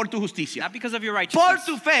faith, no por tu justicia. not because of your Por righteousness,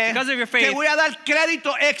 tu fe, because of your te faith, voy a dar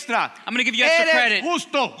crédito extra. I'm going to give you extra Eres credit.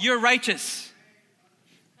 justo. You're righteous.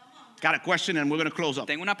 Got a question and we're going to close up.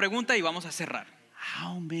 Tengo una pregunta y vamos a cerrar.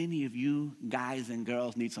 How many of you guys and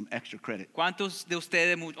girls need some extra credit? ¿Cuántos de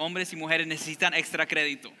ustedes, hombres y mujeres, necesitan extra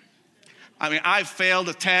crédito? I mean, I failed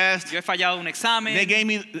the test. Yo he fallado un examen.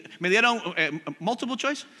 Me dieron multiple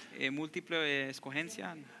choice. Múltiple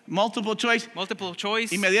escogencia. Multiple choice. Multiple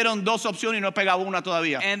choice. Y me dieron dos opciones y no he pegado una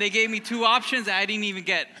todavía. And they gave me 2 options and I didn't even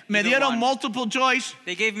get Me either dieron one. multiple choice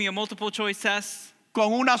They gave me a multiple choice test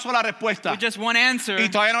con una sola respuesta. with just one answer. Y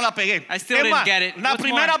todavía no la pegué. I still Es didn't más, get it. la What's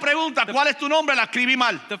primera more? pregunta, ¿cuál es tu nombre? La escribí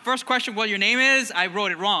mal. The first question, what your name is, I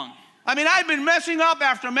wrote it wrong. I mean, I've been messing up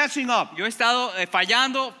after messing up. Yo he estado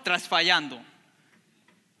fallando tras fallando.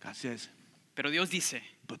 God says, Pero Dios dice,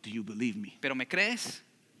 but do you believe me? ¿pero me crees?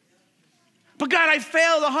 But God, I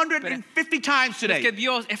failed 150 times Es que today.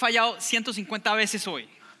 Dios, he fallado 150 veces hoy.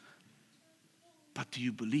 But do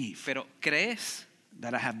you believe ¿Pero crees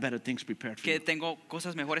that I have better things prepared for que you? tengo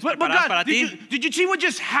cosas mejores But preparadas para God, ti? did you see what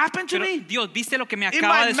just happened to Pero me? Dios, ¿viste lo que me In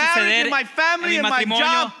acaba my de marriage, suceder in my family, en in mi my matrimonio,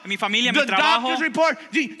 job, en mi familia, en the mi trabajo? doctor's report.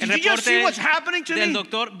 Did El you just see reporte what's happening to del me?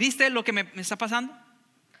 doctor, ¿viste lo que me está pasando?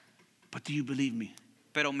 But do you believe me?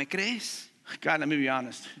 ¿Pero me crees? God, let me be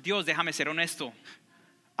honest. Dios, déjame ser honesto.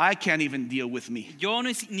 I can't even deal with me. Yo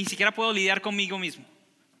ni siquiera puedo lidiar conmigo mismo.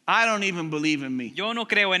 I don't even believe in me. Yo no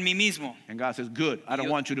creo en mí mismo. And God says, good. I don't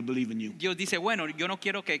want you to believe in you. Dios dice, bueno, yo no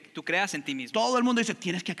quiero que tú creas en ti mismo. Todo el mundo dice,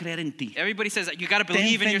 tienes que creer en ti. Everybody says that you got to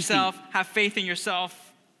believe in yourself, have faith in yourself.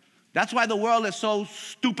 That's why the world is so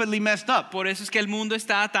stupidly messed up. Por eso es que el mundo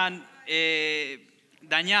está tan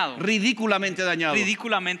dañado. Ridículamente dañado.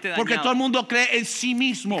 Ridículamente dañado. Porque todo el mundo cree en sí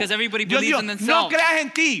mismo. Because everybody Dios believes dijo, in themselves. no creas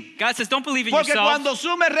en ti. God says, don't believe in Porque yourself. cuando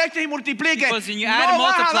sumes, restes y multipliques, Because when you add and no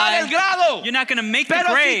vas a dar multiply, el grado. you're not going to make the Pero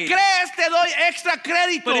grade. si crees, te doy extra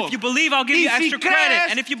crédito. But if you believe, I'll give Y you si extra crees,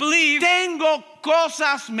 credit. And if you believe, tengo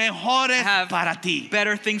cosas mejores I have para ti.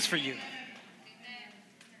 better things for you.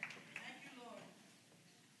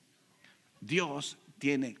 Dios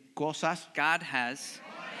tiene cosas. God has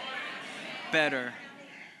better.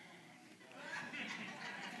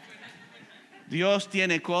 Dios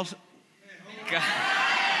tiene cosas. God.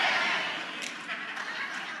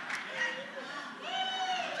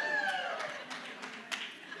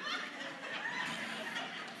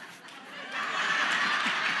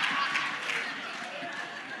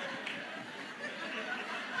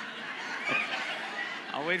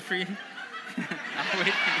 I'll wait for you. I'll wait for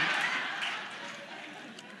you.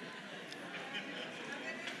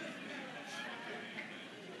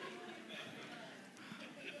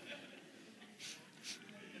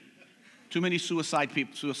 Too many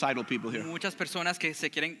suicidal people here. Muchas personas que se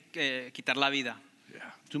quieren quitar la vida. Yeah.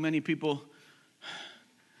 Too many people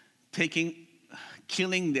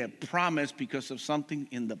killing their promise because of something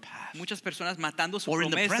in the past. Muchas personas matando su Or in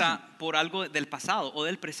the promesa present. por algo del pasado o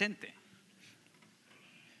del presente.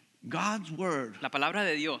 God's word La palabra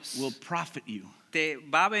de Dios will profit you te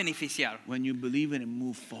va a beneficiar when you believe it and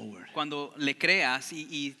move forward. cuando le creas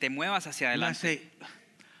y te muevas hacia And I adelante. say,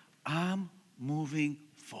 I'm moving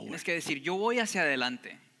forward. Tienes que decir, yo voy hacia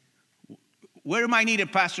adelante. Where am I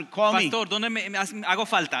needed, Pastor? Call me. Pastor, ¿dónde me hago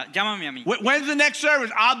falta? Llámame a mí. When's the next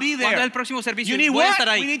service? I'll be ¿Cuándo es there. el próximo servicio? You need Voy a what? estar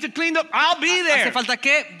ahí. We need to clean up. I'll be ¿Hace there. falta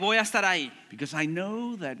qué? Voy a estar ahí. Because I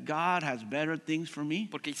know that God has better things for me.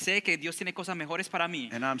 Porque sé que Dios tiene cosas mejores para mí.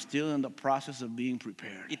 And I'm still in the process of being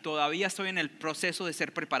prepared. Y todavía estoy en el proceso de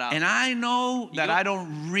ser preparado. And I know that yo- I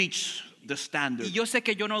don't reach the standard. Y yo sé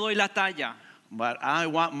que yo no doy la talla, But I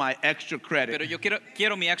want my extra credit. pero yo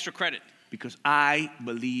quiero mi extra credit. Because I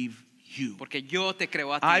believe you. Porque yo te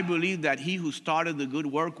creo a ti. I believe that he who started the good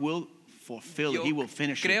work will fulfill it. Yo He will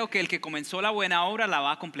finish creo it. que el que comenzó la buena obra la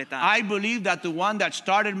va a completar. I believe that the one that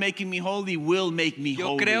started making me holy will make me Yo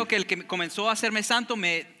holy. creo que el que comenzó a hacerme santo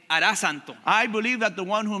me hará santo. I believe that the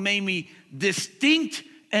one who made me distinct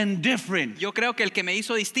and different Yo creo que el que me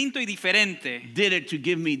hizo distinto y diferente did it to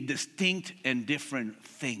give me distinct and different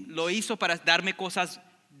things. lo hizo para darme cosas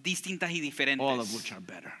distintas y diferentes. All of which are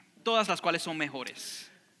better. Todas las cuales son mejores.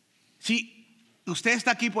 Si usted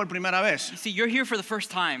está aquí por primera vez, See, you're here for the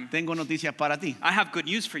first time. tengo noticias para ti. I have good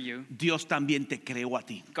news for you. Dios también te creó a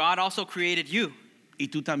ti. God also created you, Y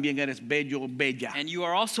tú también eres bello, bella. and you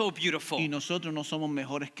are also beautiful. Y nosotros no somos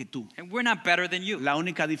mejores que tú. And we're not better than you. La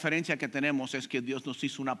única diferencia que tenemos es que Dios nos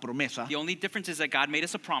hizo una promesa The only difference is that God made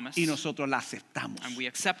us a promise, y nosotros la aceptamos. and we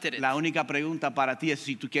accepted it. La única pregunta para ti es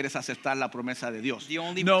si tú quieres aceptar la promesa de Dios. The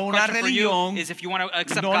only No una question for you religión, is if you want to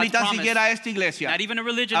accept no God's ni tan promise. siquiera esta iglesia. Not even a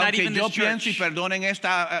religion, not Aunque even yo this pienso, y church. perdonen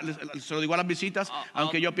esta, se lo digo a las visitas,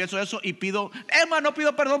 aunque yo pienso eso y pido, no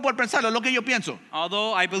pido perdón por pensarlo, es lo que yo pienso.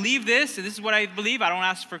 Although I believe this, and this is what I believe, I don't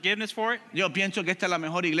ask forgiveness for it. Yo pienso que esta es la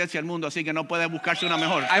mejor iglesia del mundo, así que no puede buscarse una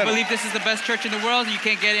mejor. I Pero believe this is the best church in the world. You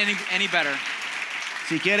can't get any better.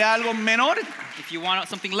 si quiere algo menor, If you want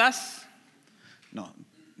something less, no.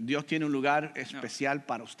 Dios tiene un lugar especial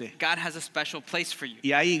para usted. God has a special place for you.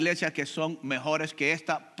 Y hay iglesias que son mejores que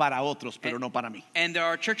esta para otros, pero no para mí. And there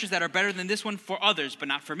are churches that are better than this one for others, but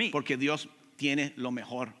not for me. Porque Dios tiene lo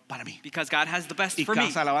mejor para mí. Because God has the best Y for me.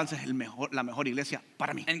 Casa Alabanza es la mejor iglesia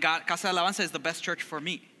para mí. And Casa de Alabanza is the best church for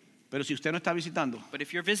me. Pero si usted no está visitando, But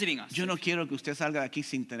if you're visiting us, yo no quiero que usted salga de aquí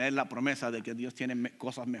sin tener la promesa de que Dios tiene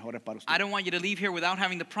cosas mejores para usted. I don't want you to leave here without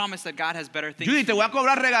having the promise that God has better things Judy, te for voy you. a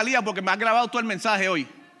cobrar regalías porque me has grabado todo el mensaje hoy.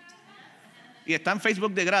 Y está en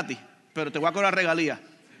Facebook de gratis, pero te voy a cobrar regalías.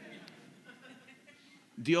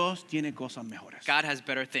 Dios tiene cosas mejores. God has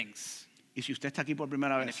better things. Y si usted está aquí por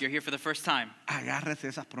primera And vez, if you're here for the first time, agárrese de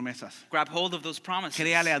esas promesas. grab hold of those promises.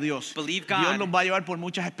 Créale a Dios. Believe Dios God. los va a llevar por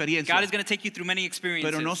muchas God experiencias. is going to take you through many experiences.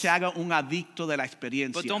 Pero no se haga un adicto de la But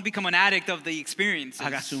experiencia. don't become an addict of the experiences.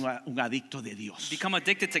 Hágase un adicto de Dios. Become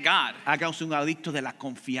addicted to God. Hágase un adicto de la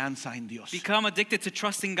confianza en Dios. Become addicted to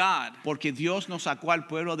trusting God. Porque Dios nos sacó al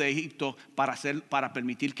pueblo de Egipto para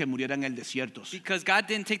permitir que murieran en el desierto. Because God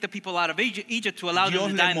didn't take the people out of Egypt to allow Dios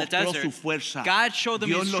them to die les in the mostró desert. su fuerza. God showed them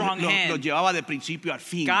Dios His strong hand. los llevaba de principio al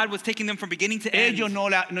fin. God was taking them from beginning to end. Ellos no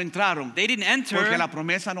entraron They didn't enter porque la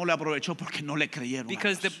promesa no le aprovechó porque no le creyeron.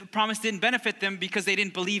 because the promise didn't benefit them because they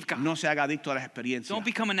didn't believe God. No se haga adicto a las experiencias. Don't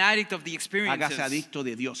become an addict of the experiences. Hágase adicto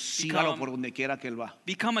de Dios. Sígalo por donde quiera que él va.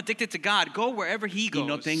 Become addicted to God. Go wherever He goes. Y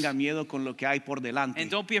no tenga miedo con lo que hay por delante. And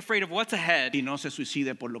don't be afraid of what's ahead. Y no se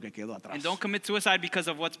suicide por lo que quedó atrás. And don't commit suicide because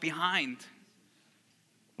of what's behind.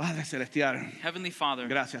 Padre Celestial, Heavenly Father,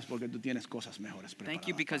 gracias porque tú tienes cosas mejores preparadas. thank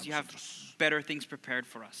you because you have nosotros. better things prepared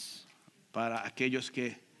for us. Para aquellos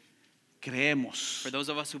que creemos For those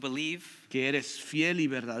of us who believe que eres fiel y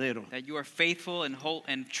verdadero that you are faithful and whole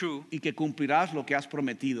and true, y que cumplirás lo que has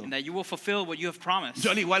prometido. and that you will fulfill what you have promised.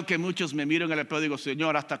 Yo al igual que muchos me miro en el espejo y digo,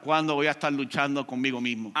 Señor, ¿hasta cuándo voy a estar luchando conmigo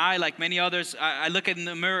mismo? I, like many others, I look in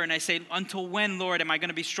the mirror and I say, until when, Lord, am I going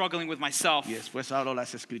to be struggling with myself? Y después abro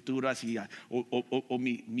las escrituras y o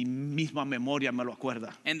mi misma memoria me lo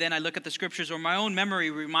acuerda. And then I look at the scriptures, or my own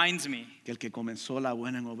memory reminds me Que el que comenzó la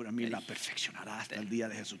buena obra en mí la perfeccionará hasta el día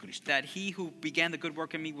de Jesucristo. that He who began the good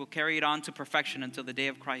work in me will carry it on to perfection until the day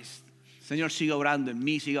of Christ. Señor, siga obrando en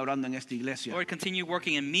mí, siga obrando en esta iglesia. Lord, continue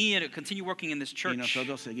working in me and continue working in this Y church.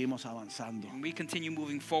 nosotros seguimos avanzando And we continue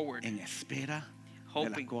moving forward en espera de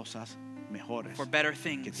las Hoping cosas mejores for better que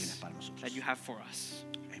tienes things para nosotros. that you have for us.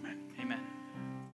 Amén. Amen.